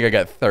fun. I think I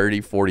got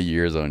 30, 40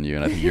 years on you,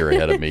 and I think you're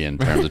ahead of me in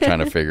terms of trying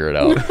to figure it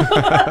out.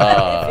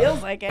 It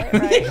feels like it,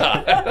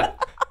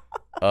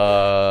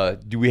 right?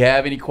 Do we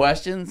have any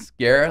questions,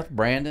 Gareth,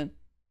 Brandon?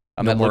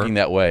 I'm not looking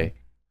that way.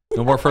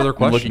 No more further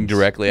questions. I'm looking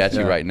directly at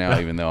you right now,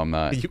 even though I'm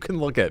not. You can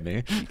look at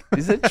me.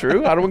 Is it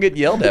true? I don't get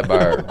yelled at by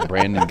our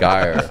Brandon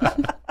Guy, our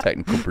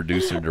technical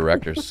producer,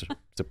 director,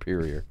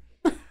 superior.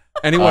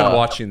 Anyone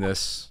watching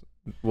this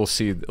will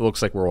see. It looks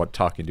like we're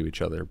talking to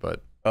each other,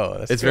 but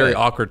that's it's very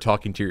awkward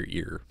talking to your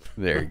ear.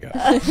 There you go.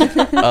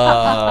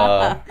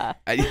 I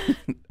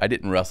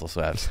didn't wrestle,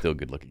 so I have still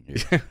good looking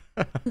ears.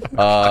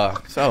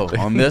 So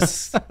on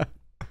this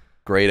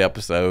great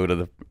episode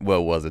of it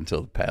was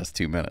until the past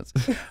 2 minutes.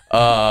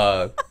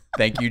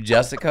 Thank you,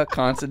 Jessica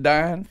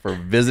Considine, for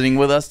visiting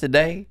with us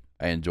today.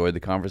 I enjoyed the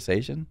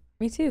conversation.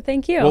 Me too.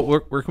 Thank you.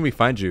 Well, where can we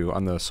find you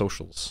on the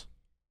socials?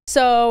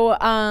 So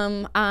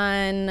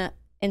on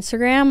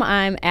Instagram,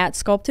 I'm at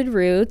Sculpted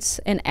Roots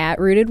and at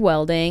Rooted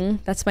Welding.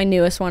 That's my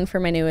newest one for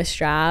my newest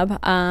job.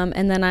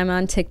 And then I'm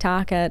on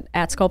TikTok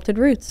at Sculpted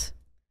Roots.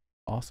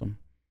 Awesome.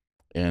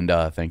 And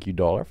thank you,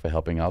 Darla, for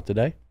helping out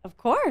today. Of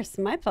course.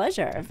 My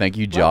pleasure. Thank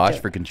you, Josh,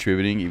 for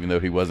contributing, even though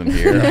he wasn't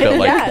here. I felt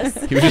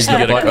like he was just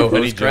get a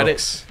co-host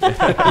credit.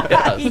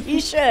 Yes.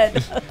 He should.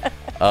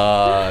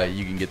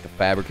 You can get the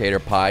Fabricator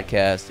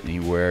Podcast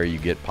anywhere you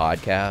get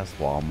podcasts.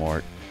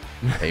 Walmart,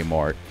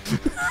 Kmart,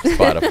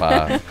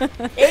 Spotify.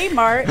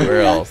 Kmart.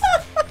 Where else?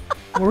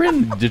 We're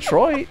in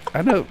Detroit.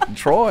 I know.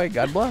 Troy,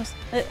 God bless.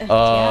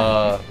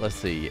 Let's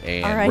see.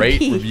 And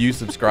rate, review,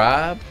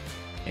 subscribe.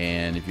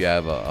 And if you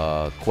have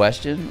a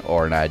question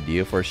or an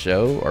idea for a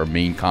show or a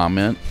mean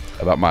comment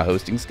about my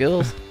hosting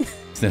skills,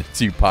 send it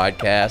to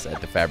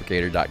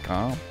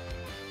podcast@thefabricator.com.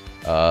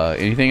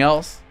 Anything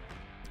else?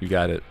 You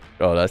got it.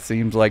 Oh, that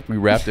seems like we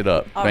wrapped it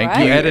up. Thank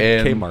you. you.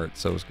 Added Kmart,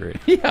 so it was great.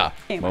 Yeah.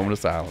 Kmart. Moment of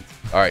silence.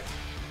 All right.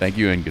 Thank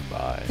you and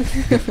goodbye.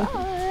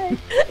 Bye.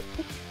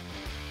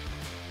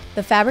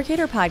 The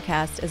Fabricator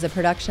Podcast is a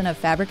production of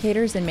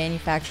Fabricators and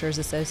Manufacturers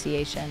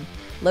Association,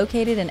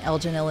 located in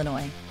Elgin,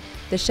 Illinois.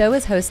 The show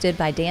is hosted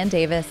by Dan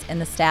Davis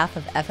and the staff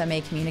of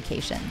FMA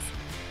Communications.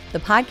 The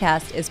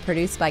podcast is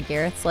produced by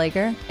Gareth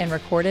Slager and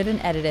recorded and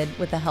edited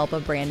with the help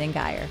of Brandon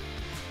Geyer.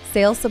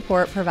 Sales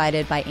support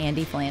provided by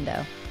Andy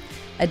Flando.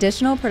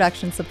 Additional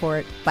production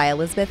support by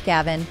Elizabeth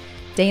Gavin,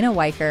 Dana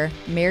Weicker,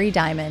 Mary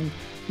Diamond,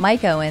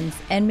 Mike Owens,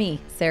 and me,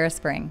 Sarah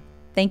Spring.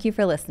 Thank you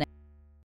for listening.